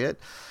enjoy it.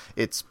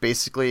 It's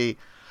basically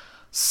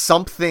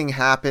something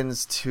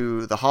happens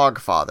to the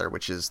Hogfather,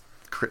 which is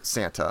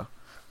Santa,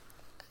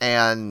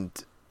 and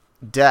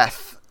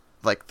Death,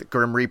 like the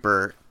Grim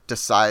Reaper,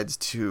 decides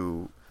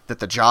that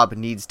the job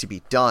needs to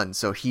be done,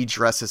 so he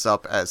dresses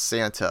up as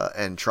Santa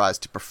and tries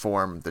to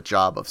perform the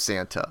job of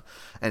Santa.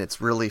 And it's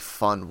really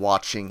fun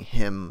watching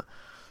him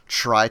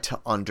try to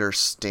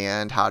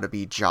understand how to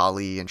be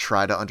jolly and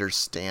try to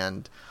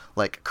understand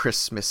like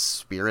Christmas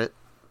spirit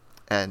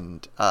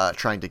and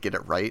trying to get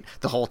it right.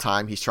 The whole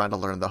time he's trying to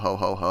learn the ho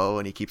ho ho,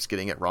 and he keeps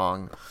getting it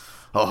wrong.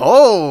 Ho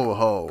ho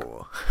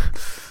ho.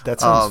 That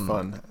sounds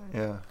fun.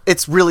 Yeah.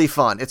 It's really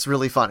fun.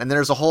 And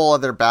there's a whole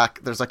other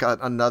there's like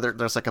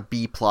a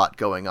B plot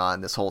going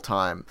on this whole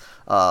time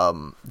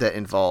that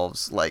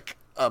involves like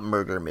a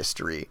murder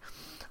mystery.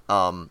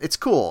 It's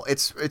cool.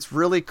 It's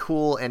really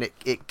cool, and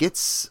it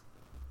gets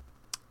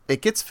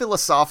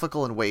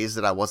philosophical in ways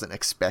that I wasn't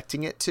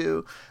expecting it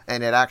to,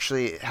 and it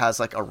actually has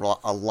like a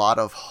lot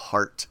of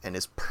heart and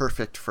is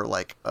perfect for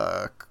like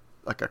a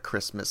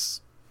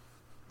Christmas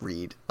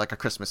read, like a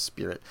Christmas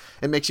spirit.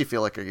 It makes you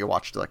feel like you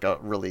watched like a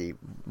really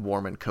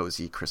warm and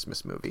cozy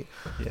Christmas movie.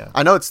 Yeah.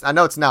 I know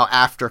it's now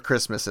after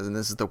Christmas, and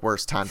this is the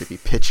worst time to be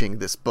pitching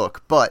this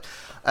book, but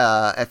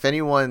if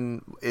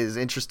anyone is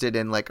interested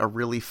in like a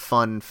really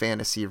fun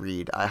fantasy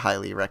read, I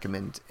highly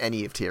recommend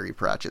any of Terry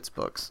Pratchett's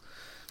books.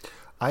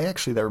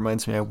 That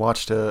reminds me, I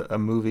watched a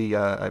movie,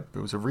 it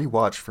was a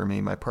rewatch for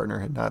me. My partner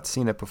had not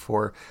seen it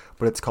before,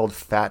 but it's called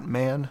Fat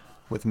Man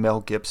with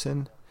Mel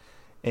Gibson.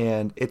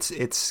 And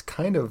it's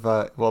kind of,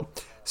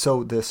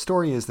 so the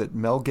story is that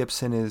Mel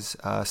Gibson is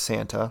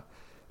Santa,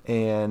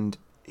 and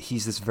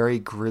he's this very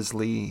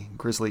grisly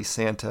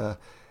Santa,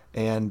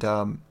 and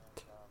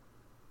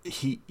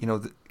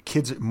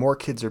more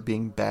kids are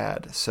being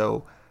bad,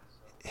 so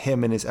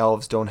him and his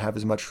elves don't have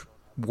as much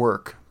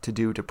work to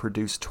do to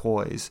produce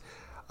toys.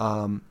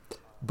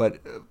 But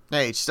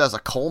hey, he just has a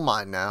coal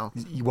mine now.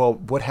 Well,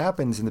 what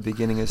happens in the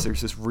beginning is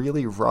there's this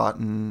really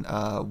rotten,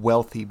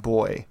 wealthy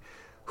boy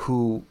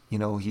who,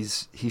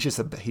 he's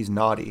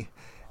naughty,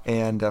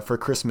 and for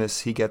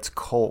Christmas he gets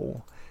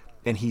coal,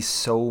 and he's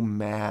so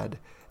mad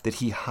that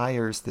he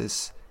hires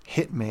this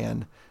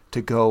hitman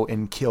to go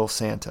and kill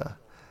Santa.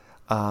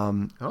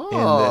 And the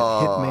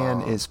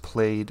hitman is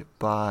played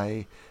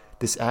by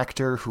this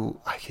actor who,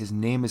 his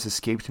name has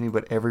escaped me,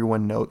 but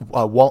everyone knows,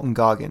 Walton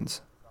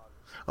Goggins.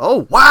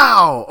 Oh,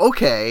 wow.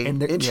 Okay.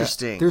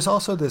 Interesting. Yeah, there's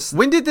also this.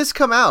 When did this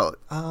come out?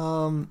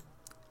 I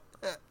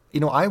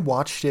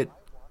watched it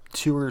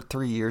 2 or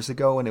 3 years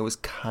ago, and it was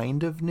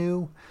kind of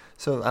new.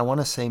 So I want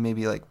to say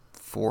maybe like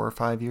 4 or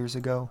 5 years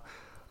ago.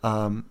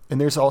 And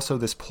there's also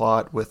this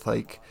plot with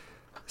like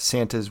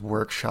Santa's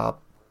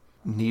workshop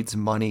needs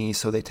money,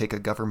 so they take a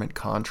government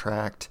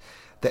contract.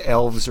 The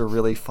elves are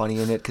really funny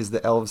in it because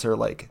the elves are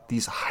like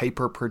these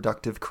hyper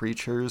productive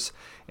creatures,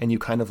 and you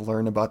kind of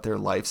learn about their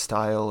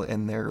lifestyle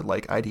and their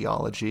like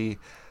ideology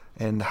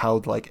and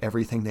how like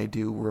everything they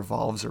do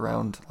revolves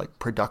around like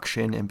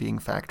production and being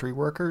factory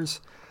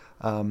workers.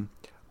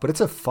 But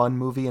it's a fun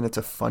movie, and it's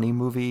a funny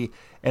movie.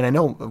 And I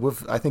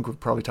know I think we've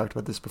probably talked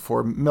about this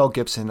before. Mel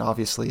Gibson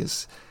obviously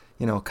is,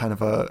 kind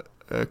of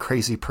a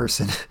crazy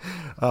person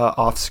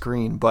off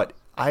screen, but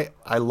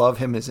I love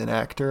him as an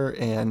actor,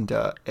 and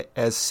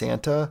as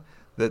Santa,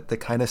 the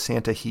kind of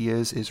Santa he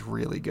is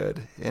really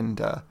good,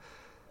 and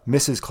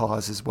Mrs.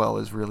 Claus as well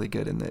is really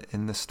good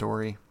in the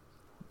story.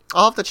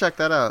 I'll have to check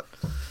that out.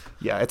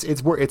 Yeah,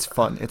 it's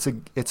fun.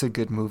 It's a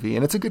good movie,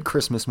 and it's a good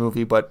Christmas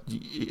movie, but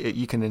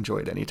you can enjoy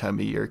it any time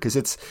of year because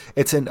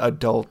it's an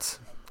adult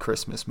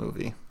Christmas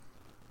movie.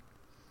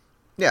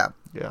 Yeah.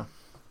 Yeah.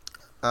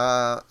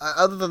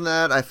 Other than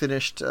that, I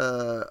finished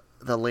the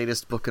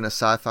latest book in a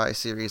sci-fi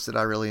series that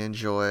I really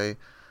enjoy.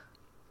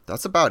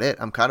 That's about it.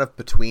 I'm kind of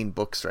between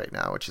books right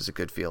now, which is a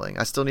good feeling.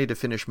 I still need to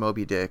finish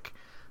Moby Dick.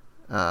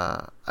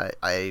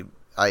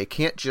 I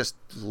can't just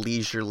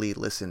leisurely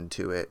listen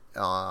to it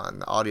on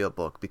the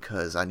audiobook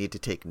because I need to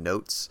take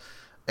notes,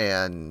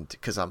 and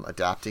because I'm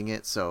adapting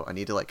it, so I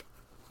need to like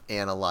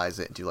analyze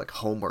it and do like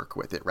homework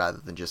with it rather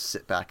than just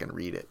sit back and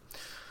read it.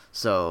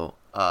 So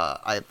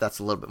that's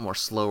a little bit more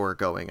slower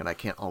going, and I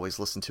can't always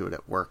listen to it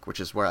at work, which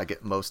is where I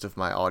get most of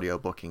my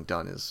audiobooking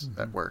done is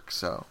at work.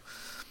 So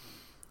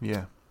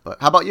yeah. But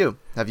how about you?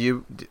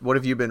 What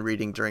have you been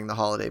reading during the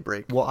holiday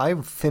break? Well,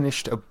 I've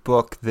finished a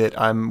book that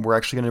we're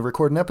actually going to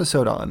record an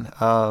episode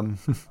on.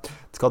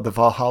 It's called The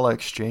Valhalla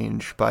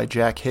Exchange by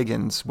Jack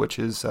Higgins, which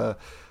is,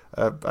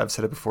 I've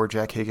said it before,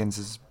 Jack Higgins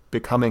is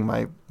becoming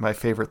my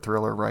favorite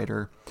thriller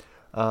writer.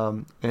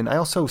 And I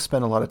also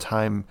spent a lot of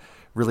time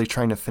really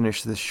trying to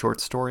finish this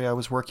short story I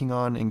was working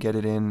on and get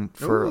it in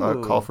for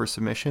a call for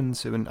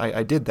submissions. And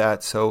I did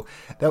that. So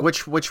that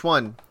Which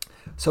one?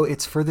 So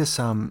it's for this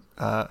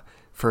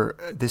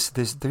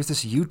there's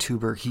this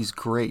YouTuber. He's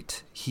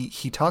great.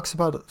 He talks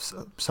about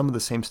some of the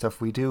same stuff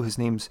we do. His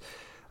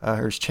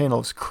channel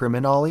is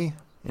Criminally,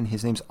 and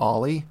his name's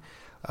Ollie.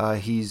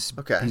 He's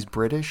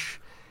British,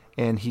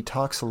 and he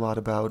talks a lot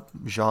about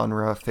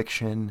genre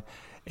fiction,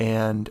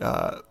 and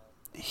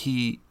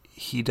he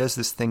does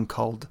this thing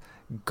called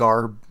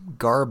Garb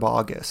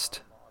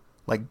August,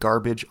 like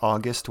Garbage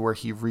August, where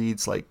he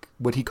reads like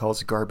what he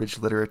calls garbage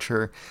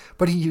literature,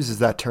 but he uses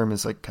that term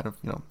as like kind of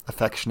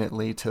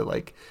affectionately to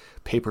like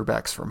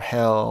paperbacks from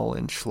hell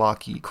and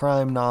schlocky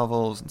crime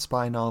novels and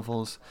spy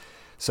novels.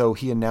 So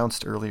he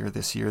announced earlier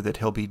this year that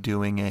he'll be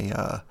doing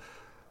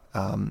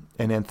an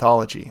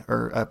anthology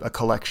or a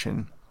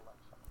collection,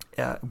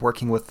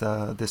 working with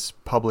this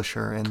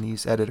publisher and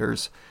these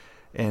editors,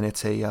 and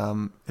it's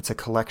a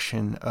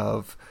collection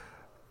of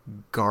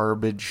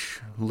garbage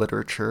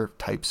literature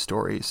type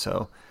stories.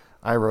 So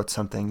I wrote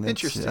something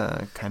that's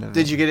kind of.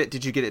 Did you get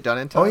it done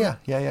in time? Oh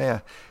yeah.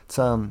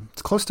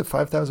 It's close to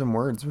 5,000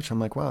 words, which I'm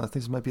like, wow,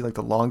 this might be like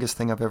the longest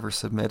thing I've ever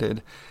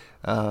submitted,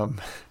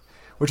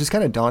 which is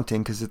kind of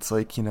daunting because it's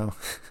like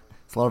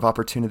it's a lot of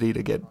opportunity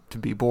to get to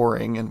be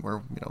boring and we're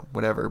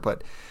whatever.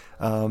 But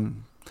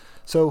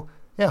so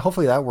yeah,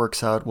 hopefully that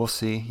works out. We'll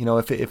see.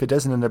 If it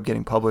doesn't end up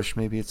getting published,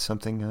 maybe it's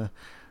something we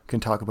can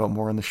talk about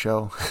more on the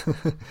show.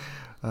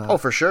 Oh,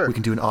 for sure. We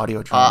can do an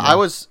audio drama.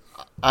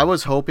 I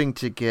was hoping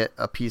to get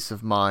a piece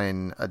of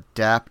mine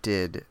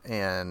adapted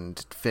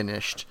and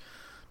finished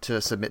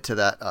to submit to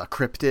that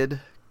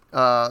cryptid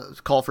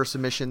call for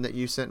submission that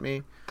you sent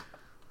me.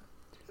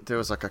 There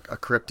was like a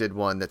cryptid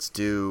one that's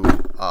due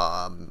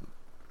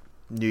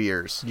New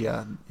Year's.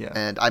 Yeah.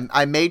 And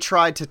I may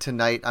try to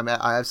tonight.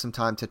 I have some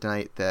time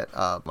tonight that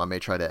I may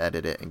try to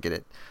edit it and get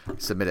it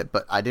submitted.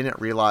 But I didn't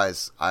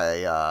realize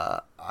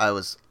I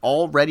was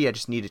all ready. I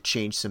just need to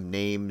change some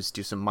names,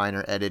 do some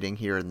minor editing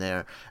here and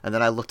there. And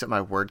then I looked at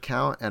my word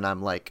count, and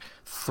I'm like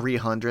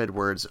 300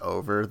 words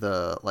over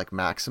the like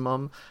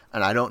maximum.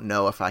 And I don't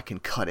know if I can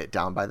cut it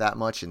down by that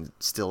much and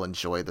still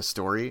enjoy the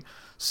story.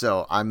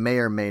 So I may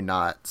or may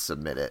not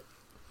submit it.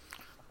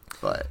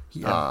 But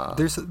yeah,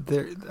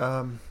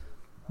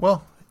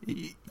 well,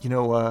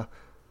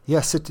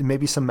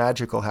 maybe some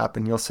magic will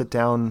happen. You'll sit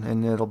down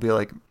and it'll be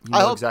like,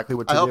 exactly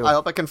what to do. I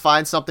hope I can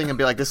find something and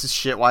be like, this is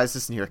shit. Why is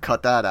this in here?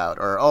 Cut that out.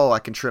 Or, I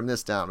can trim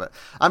this down. But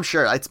I'm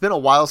sure it's been a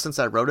while since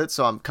I wrote it,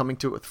 so I'm coming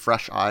to it with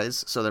fresh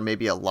eyes. So there may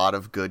be a lot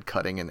of good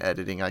cutting and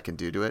editing I can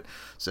do to it.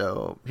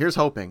 So here's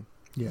hoping.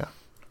 Yeah.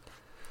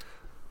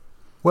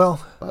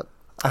 Well,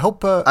 I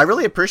hope I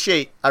really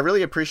appreciate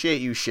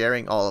you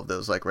sharing all of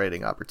those like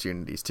writing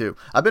opportunities too.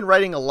 I've been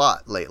writing a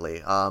lot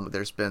lately.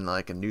 There's been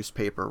like a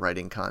newspaper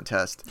writing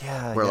contest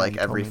where like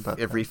every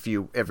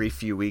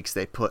few weeks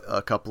they put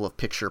a couple of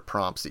picture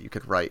prompts that you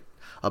could write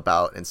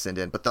about and send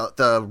in. But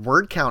the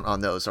word count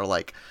on those are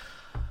like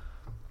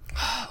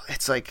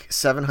it's like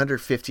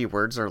 750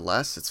 words or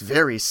less. It's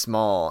very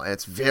small, and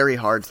it's very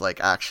hard to like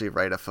actually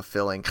write a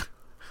fulfilling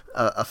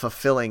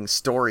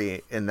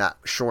story in that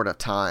short of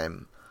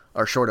time.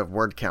 Or short of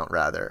word count,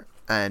 rather.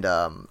 And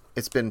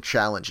it's been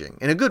challenging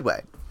in a good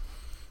way.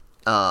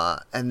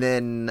 And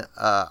then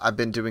I've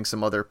been doing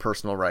some other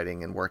personal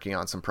writing and working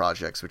on some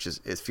projects, which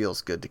it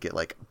feels good to get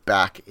like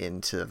back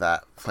into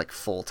that like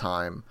full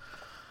time.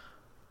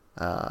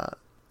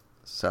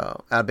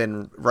 So I've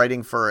been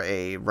writing for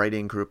a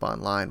writing group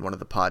online. One of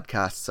the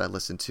podcasts I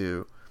listen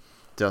to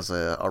does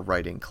a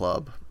writing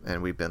club,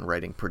 and we've been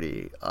writing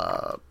pretty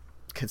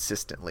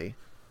consistently.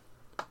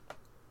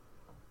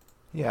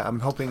 Yeah, I'm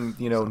hoping,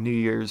 New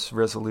Year's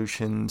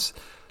resolutions,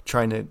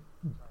 trying to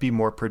be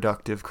more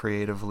productive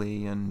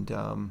creatively. And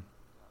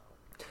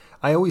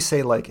I always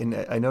say, like,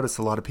 and I notice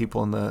a lot of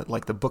people in the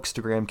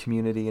Bookstagram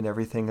community and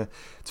everything,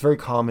 it's very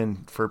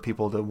common for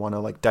people to want to,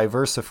 like,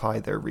 diversify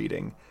their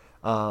reading.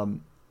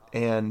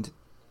 And,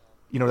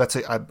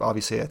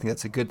 obviously I think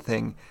that's a good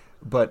thing.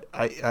 But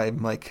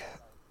I'm like,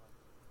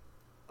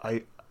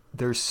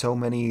 there's so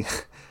many,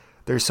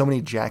 there's so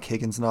many Jack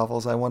Higgins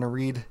novels I want to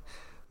read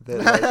that,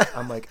 like,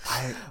 I'm like,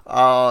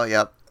 oh,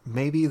 yep.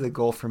 Maybe the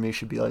goal for me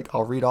should be, like,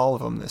 I'll read all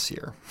of them this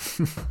year.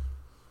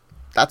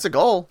 That's a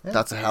goal. Yeah.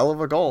 That's a hell of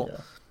a goal.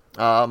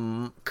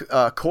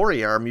 Yeah.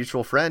 Corey, our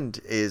mutual friend,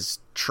 is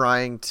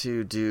trying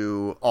to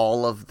do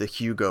all of the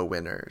Hugo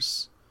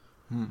winners.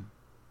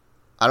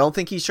 I don't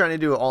think he's trying to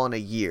do it all in a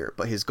year,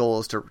 but his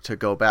goal is to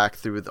go back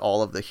through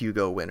all of the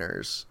Hugo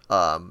winners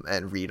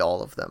and read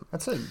all of them.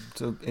 It's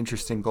an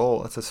interesting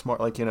goal. It's a smart,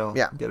 get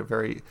a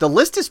very... The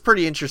list is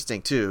pretty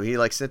interesting, too. He,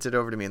 like, sent it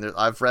over to me, and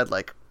I've read,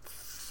 like,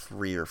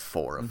 3 or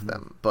 4 of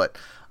them. But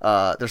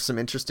there's some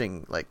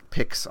interesting, like,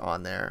 picks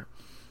on there.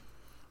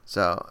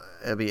 So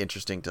it'll be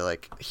interesting to,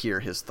 like, hear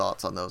his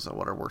thoughts on those and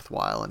what are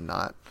worthwhile and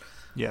not.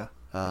 Yeah.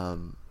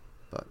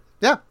 But,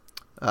 yeah.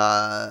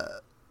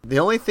 The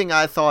only thing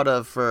I thought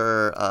of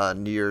for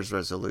New Year's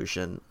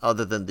resolution,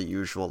 other than the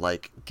usual,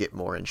 like, get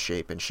more in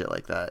shape and shit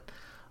like that,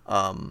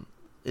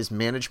 is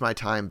manage my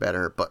time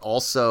better. But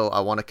also, I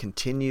want to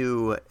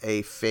continue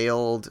a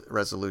failed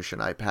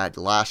resolution I had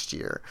last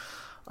year.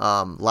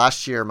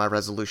 Last year, my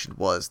resolution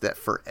was that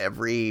for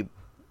every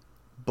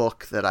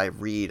book that I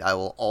read, I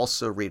will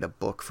also read a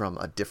book from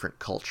a different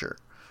culture,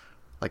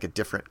 like a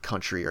different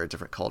country or a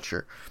different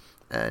culture.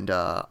 And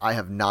I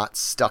have not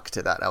stuck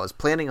to that. I was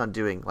planning on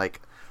doing,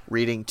 like,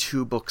 reading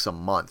 2 books a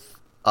month,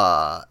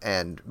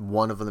 and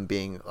one of them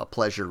being a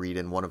pleasure read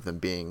and one of them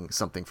being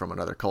something from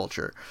another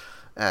culture.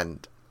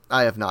 And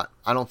I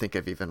don't think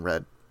I've even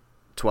read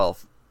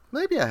 12.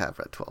 Maybe I have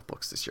read 12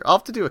 books this year. I'll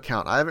have to do a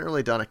count. I haven't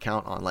really done a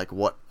count on, like,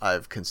 what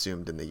I've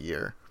consumed in the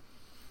year.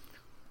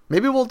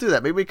 Maybe we'll do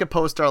that. Maybe we could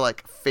post our,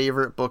 like,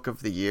 favorite book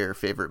of the year,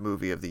 favorite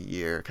movie of the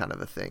year, kind of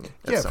a thing.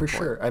 Yeah, for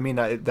sure. I mean,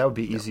 that would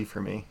be easy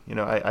for me.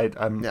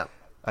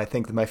 I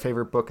think that my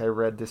favorite book I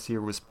read this year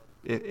was,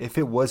 if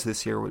it was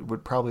this year,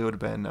 would have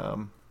been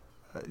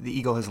The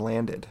Eagle Has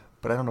Landed.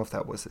 But I don't know if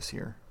that was this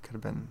year. Could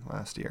have been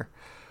last year.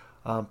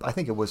 I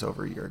think it was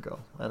over a year ago.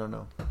 I don't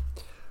know.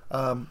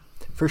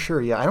 For sure,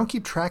 yeah. I don't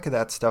keep track of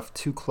that stuff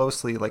too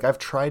closely. Like, I've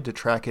tried to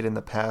track it in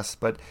the past,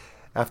 but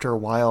after a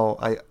while,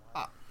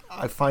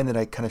 I find that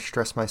I kind of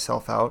stress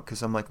myself out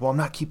because I'm like, well, I'm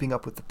not keeping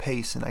up with the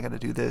pace, and I got to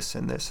do this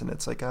and this, and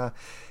it's like,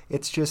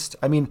 it's just.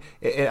 I mean,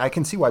 I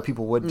can see why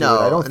people would do it.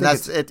 I don't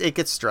think it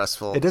gets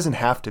stressful. It doesn't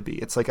have to be.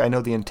 It's like, I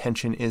know the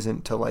intention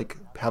isn't to, like,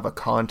 have a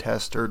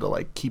contest or to,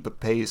 like, keep a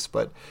pace,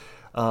 but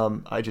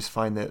I just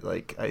find that,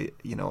 like,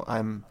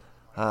 I'm.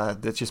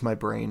 That's just my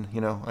brain,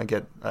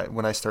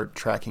 when I start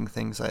tracking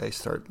things, I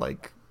start,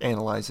 like,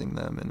 analyzing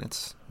them, and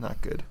it's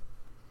not good.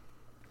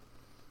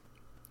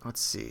 Let's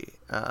see.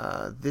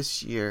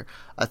 This year,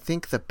 I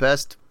think the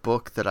best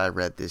book that I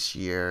read this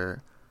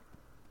year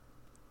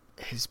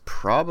is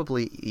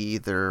probably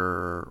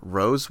either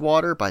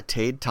Rosewater by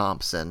Tade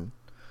Thompson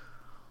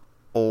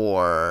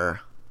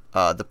or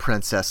The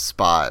Princess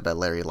Spy by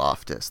Larry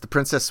Loftus. The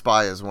Princess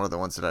Spy is one of the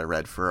ones that I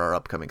read for our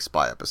upcoming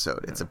Spy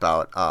episode. It's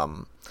about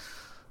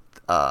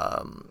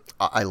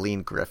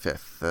Eileen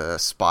Griffith, the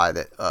spy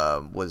that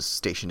was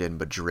stationed in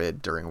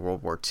Madrid during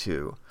World War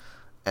II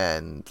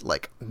and,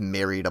 like,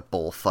 married a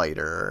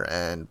bullfighter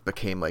and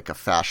became, like, a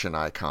fashion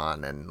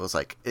icon and was,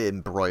 like,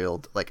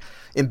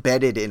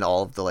 embedded in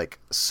all of the, like,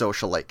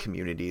 socialite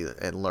community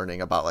and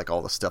learning about, like,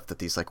 all the stuff that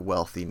these, like,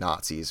 wealthy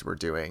Nazis were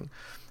doing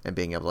and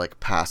being able to, like,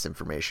 pass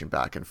information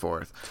back and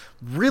forth.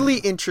 Really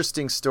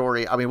interesting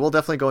story. I mean, we'll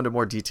definitely go into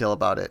more detail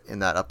about it in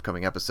that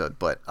upcoming episode,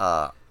 but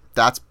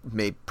that's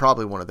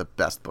probably one of the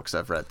best books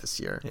I've read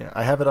this year. Yeah,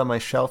 I have it on my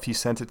shelf. You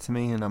sent it to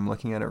me, and I'm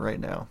looking at it right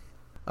now.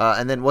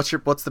 And then what's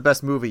the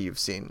best movie you've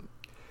seen?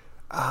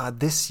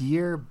 This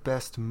year,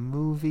 best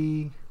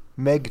movie,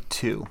 Meg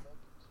 2.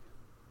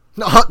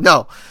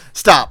 No,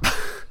 stop.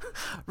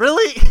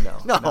 Really?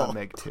 No, not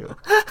Meg 2.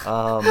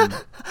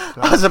 I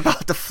was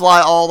about to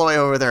fly all the way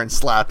over there and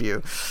slap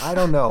you. I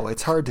don't know.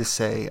 It's hard to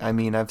say. I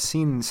mean, I've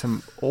seen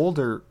some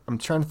older... I'm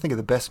trying to think of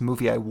the best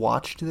movie I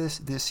watched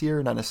this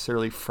year, not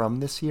necessarily from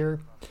this year.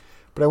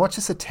 But I watched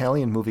this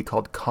Italian movie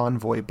called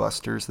Convoy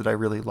Busters that I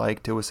really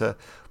liked. It was a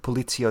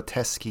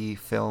poliziotteschi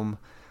film,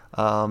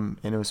 and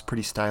it was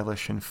pretty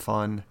stylish and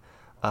fun.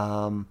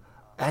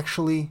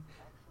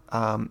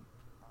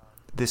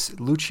 This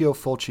Lucio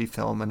Fulci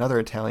film, another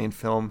Italian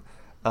film,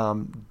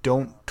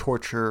 Don't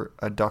Torture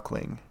a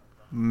Duckling.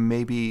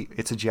 Maybe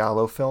it's a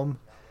giallo film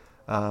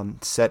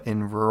set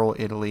in rural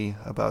Italy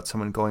about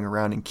someone going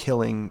around and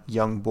killing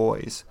young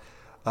boys.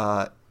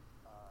 I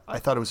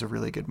thought it was a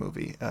really good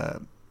movie.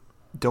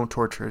 Don't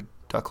Torture a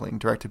Duckling,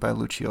 directed by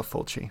Lucio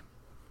Fulci.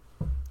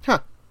 Huh.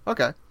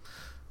 Okay.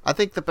 I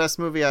think the best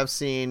movie I've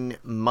seen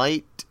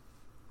might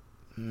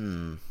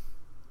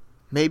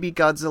Maybe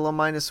Godzilla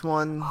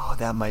 -1. Oh,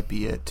 that might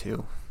be it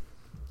too.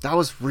 That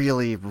was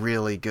really,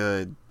 really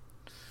good.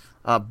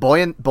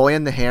 Boy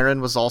and the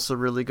Heron was also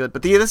really good.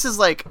 But this is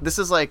like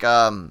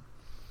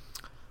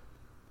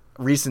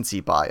recency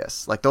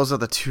bias. Like, those are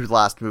the two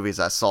last movies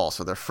I saw,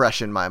 so they're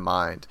fresh in my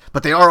mind.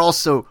 But they are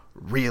also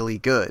really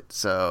good.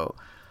 So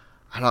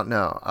I don't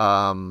know.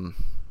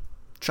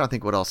 Trying to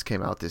think what else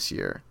came out this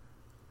year.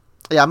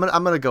 Yeah, I'm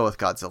gonna go with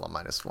Godzilla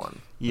 -1.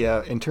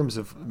 Yeah, in terms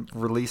of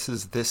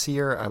releases this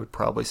year, I would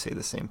probably say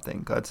the same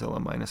thing.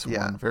 Godzilla -1.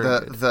 Yeah, Very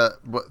good.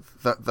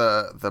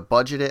 The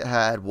budget it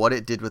had, what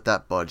it did with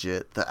that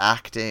budget, the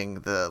acting,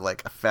 the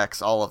like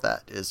effects, all of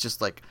that is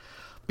just like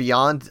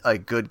beyond a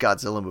good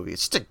Godzilla movie.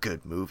 It's just a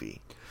good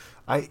movie.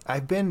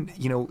 I've been,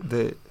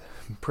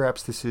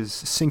 perhaps this is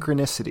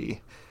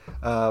synchronicity,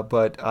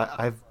 but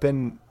I've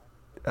been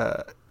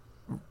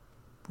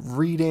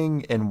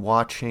reading and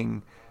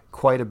watching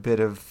quite a bit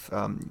of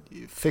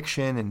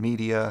fiction and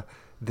media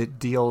that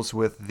deals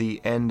with the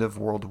end of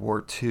World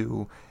War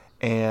II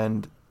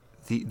and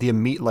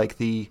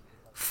the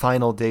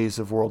final days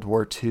of World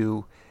War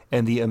II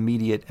and the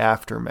immediate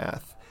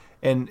aftermath.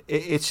 And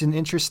it's an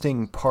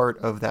interesting part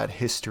of that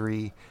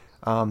history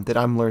that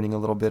I'm learning a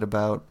little bit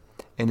about,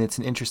 and it's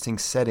an interesting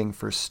setting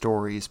for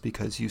stories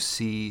because you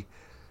see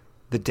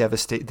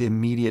the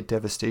immediate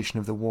devastation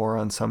of the war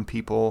on some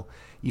people.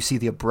 You see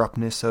the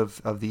abruptness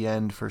of the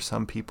end for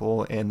some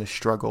people and the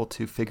struggle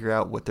to figure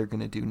out what they're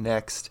going to do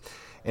next,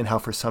 and how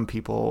for some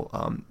people,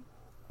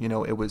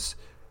 it was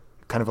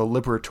kind of a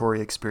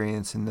liberatory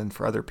experience, and then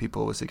for other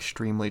people it was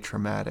extremely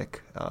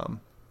traumatic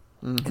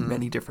in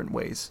many different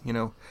ways,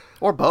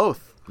 Or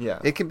both. Yeah.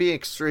 It can be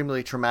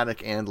extremely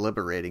traumatic and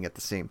liberating at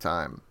the same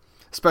time.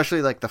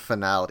 Especially like the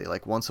finality.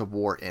 Like, once a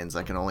war ends,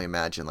 I can only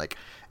imagine like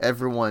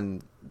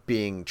everyone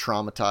being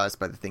traumatized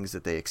by the things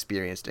that they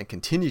experienced and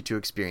continue to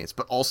experience,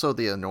 but also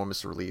the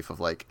enormous relief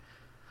of like,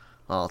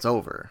 well, it's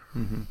over.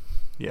 Mm-hmm.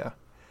 Yeah.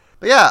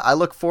 But yeah, I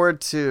look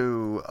forward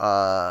to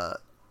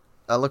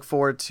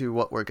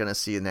what we're gonna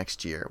see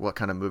next year. What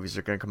kind of movies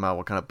are gonna come out?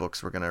 What kind of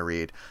books we're gonna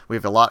read? We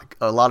have a lot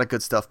of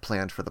good stuff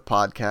planned for the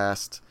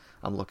podcast.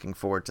 I'm looking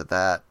forward to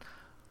that.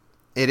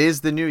 It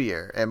is the new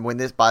year, and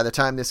by the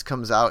time this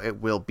comes out,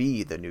 it will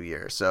be the new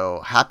year.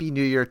 So happy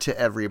New Year to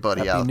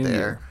everybody out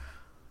there.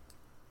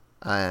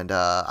 And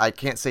I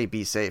can't say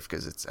be safe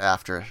because it's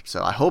after.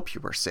 So I hope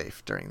you were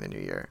safe during the new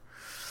year.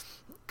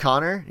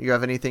 Connor, you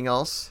have anything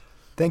else?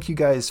 Thank you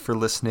guys for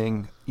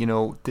listening.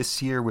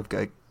 This year we've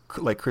got,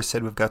 like Chris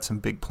said, we've got some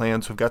big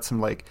plans. We've got some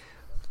like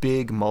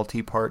big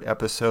multi-part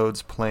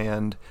episodes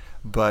planned,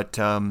 but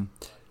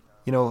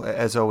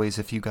as always,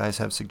 if you guys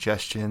have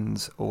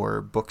suggestions or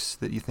books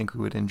that you think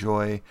we would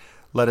enjoy,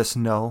 let us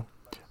know.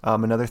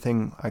 Another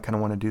thing I kind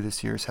of want to do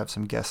this year is have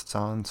some guests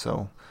on.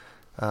 So,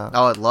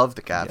 I'd love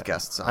to have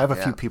guests on. I have a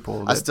few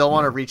people. I still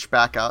want to reach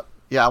back out.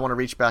 Yeah, I want to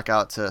reach back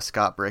out to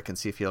Scott Brick and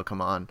see if he'll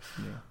come on.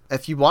 Yeah.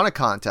 If you want to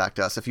contact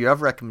us, if you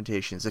have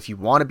recommendations, if you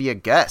want to be a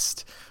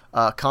guest,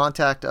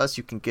 contact us.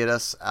 You can get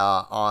us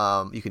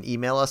you can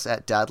email us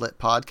at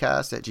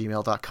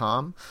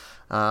dadlitpodcast@gmail.com.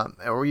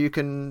 Or you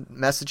can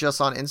message us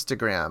on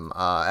Instagram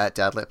at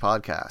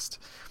dadlitpodcast.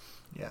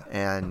 Yeah.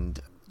 And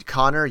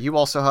Connor, you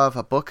also have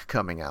a book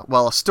coming out.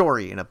 Well, a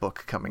story in a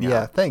book coming out.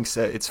 Yeah, thanks.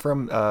 It's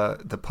from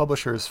the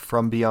publishers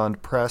From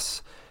Beyond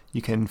Press.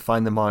 You can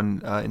find them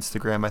on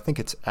Instagram. I think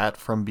it's at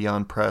From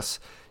Beyond Press.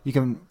 You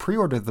can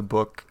pre-order the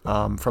book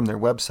from their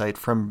website,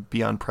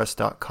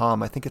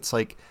 FromBeyondPress.com. I think it's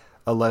like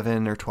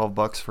 $11 or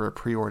 $12 for a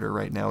pre-order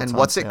right now. And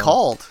what's it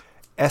called?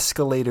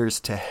 Escalators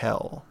to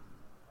Hell.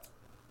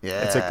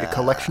 Yeah. It's a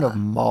collection of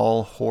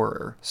mall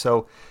horror.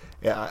 So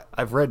yeah,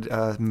 I've read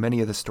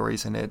many of the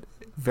stories in it.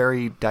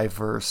 Very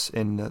diverse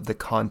in the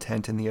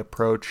content and the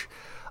approach.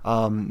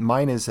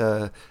 Mine is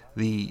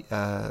the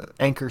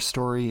anchor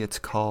story. It's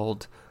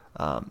called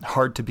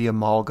Hard to Be a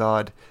Mall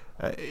God.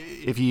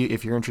 If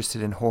you're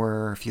interested in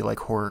horror, if you like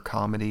horror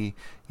comedy,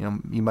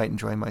 you might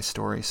enjoy my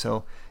story.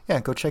 So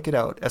yeah, go check it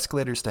out.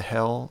 Escalators to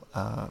Hell.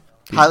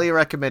 Highly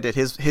recommended.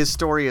 His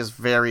story is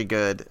very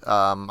good.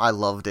 I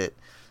loved it.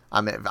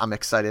 I'm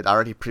excited. I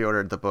already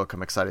pre-ordered the book.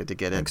 I'm excited to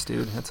get it. Thanks,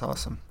 dude. That's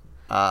awesome.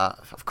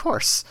 Of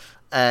course.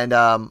 And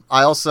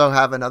I also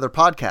have another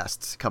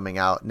podcast coming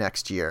out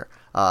next year.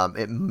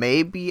 It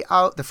may be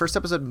out. The first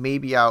episode may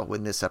be out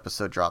when this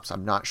episode drops.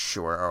 I'm not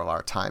sure of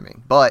our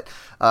timing. But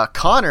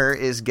Connor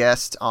is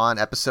guest on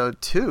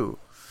episode 2.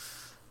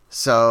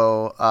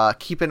 So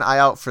keep an eye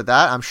out for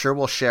that. I'm sure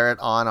we'll share it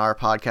on our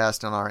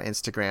podcast on our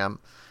Instagram.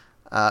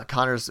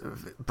 Connor's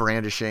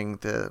brandishing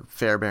the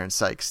Fairbairn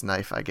Sykes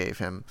knife I gave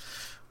him.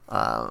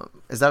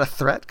 Is that a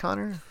threat,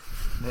 Connor?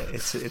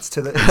 It's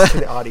to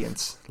the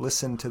audience.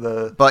 Listen to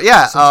the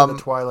the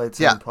Twilight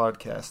Zone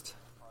podcast.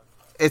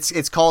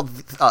 It's called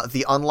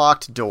The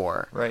Unlocked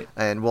Door, right?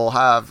 And we'll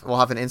have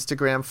an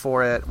Instagram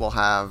for it. We'll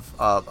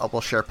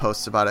share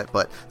posts about it.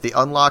 But The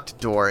Unlocked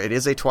Door, it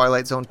is a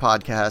Twilight Zone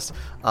podcast.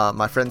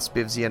 My friend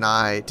Spivsy and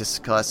I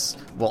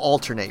we'll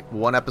alternate.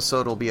 One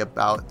episode will be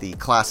about the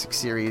classic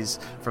series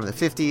from the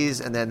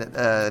 50s, and then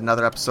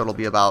another episode will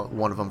be about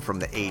one of them from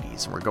the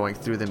 80s. And we're going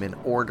through them in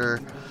order.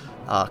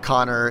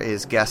 Connor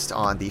is guest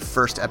on the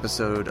first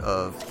episode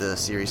of the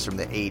series from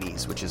the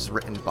 80s, which is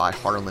written by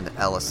Harlan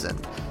Ellison.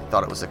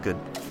 Thought it was a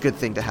good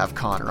thing to have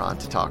Connor on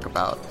to talk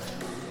about.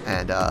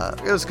 And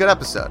it was a good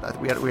episode.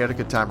 We had a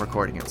good time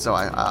recording it, so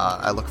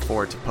I look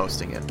forward to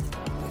posting it.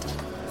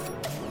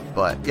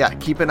 But yeah,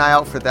 keep an eye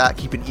out for that.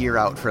 Keep an ear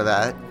out for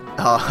that.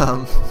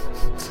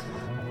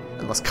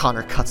 Unless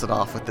Connor cuts it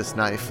off with this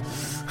knife.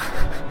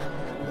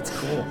 That's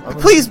cool.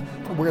 Please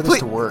wear this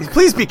to work.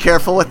 Please be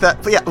careful with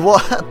that. But yeah, well,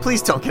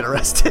 please don't get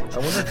arrested. I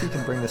wonder if you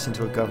can bring this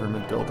into a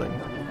government building.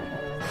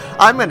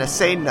 I'm gonna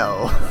say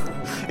no.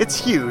 It's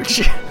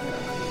huge.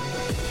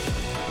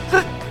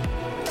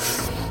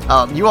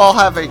 You all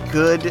have a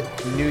good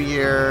New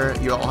Year.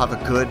 You all have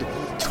a good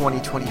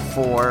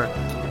 2024.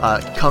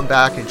 Come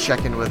back and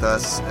check in with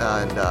us,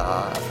 and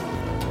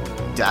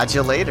dad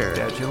you later.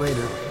 Dad you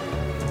later.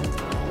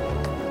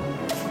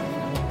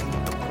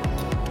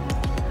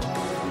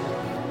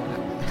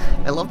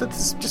 I love that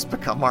this has just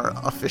become our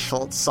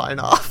official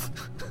sign-off.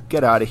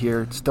 Get out of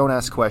here. Just don't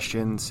ask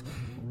questions.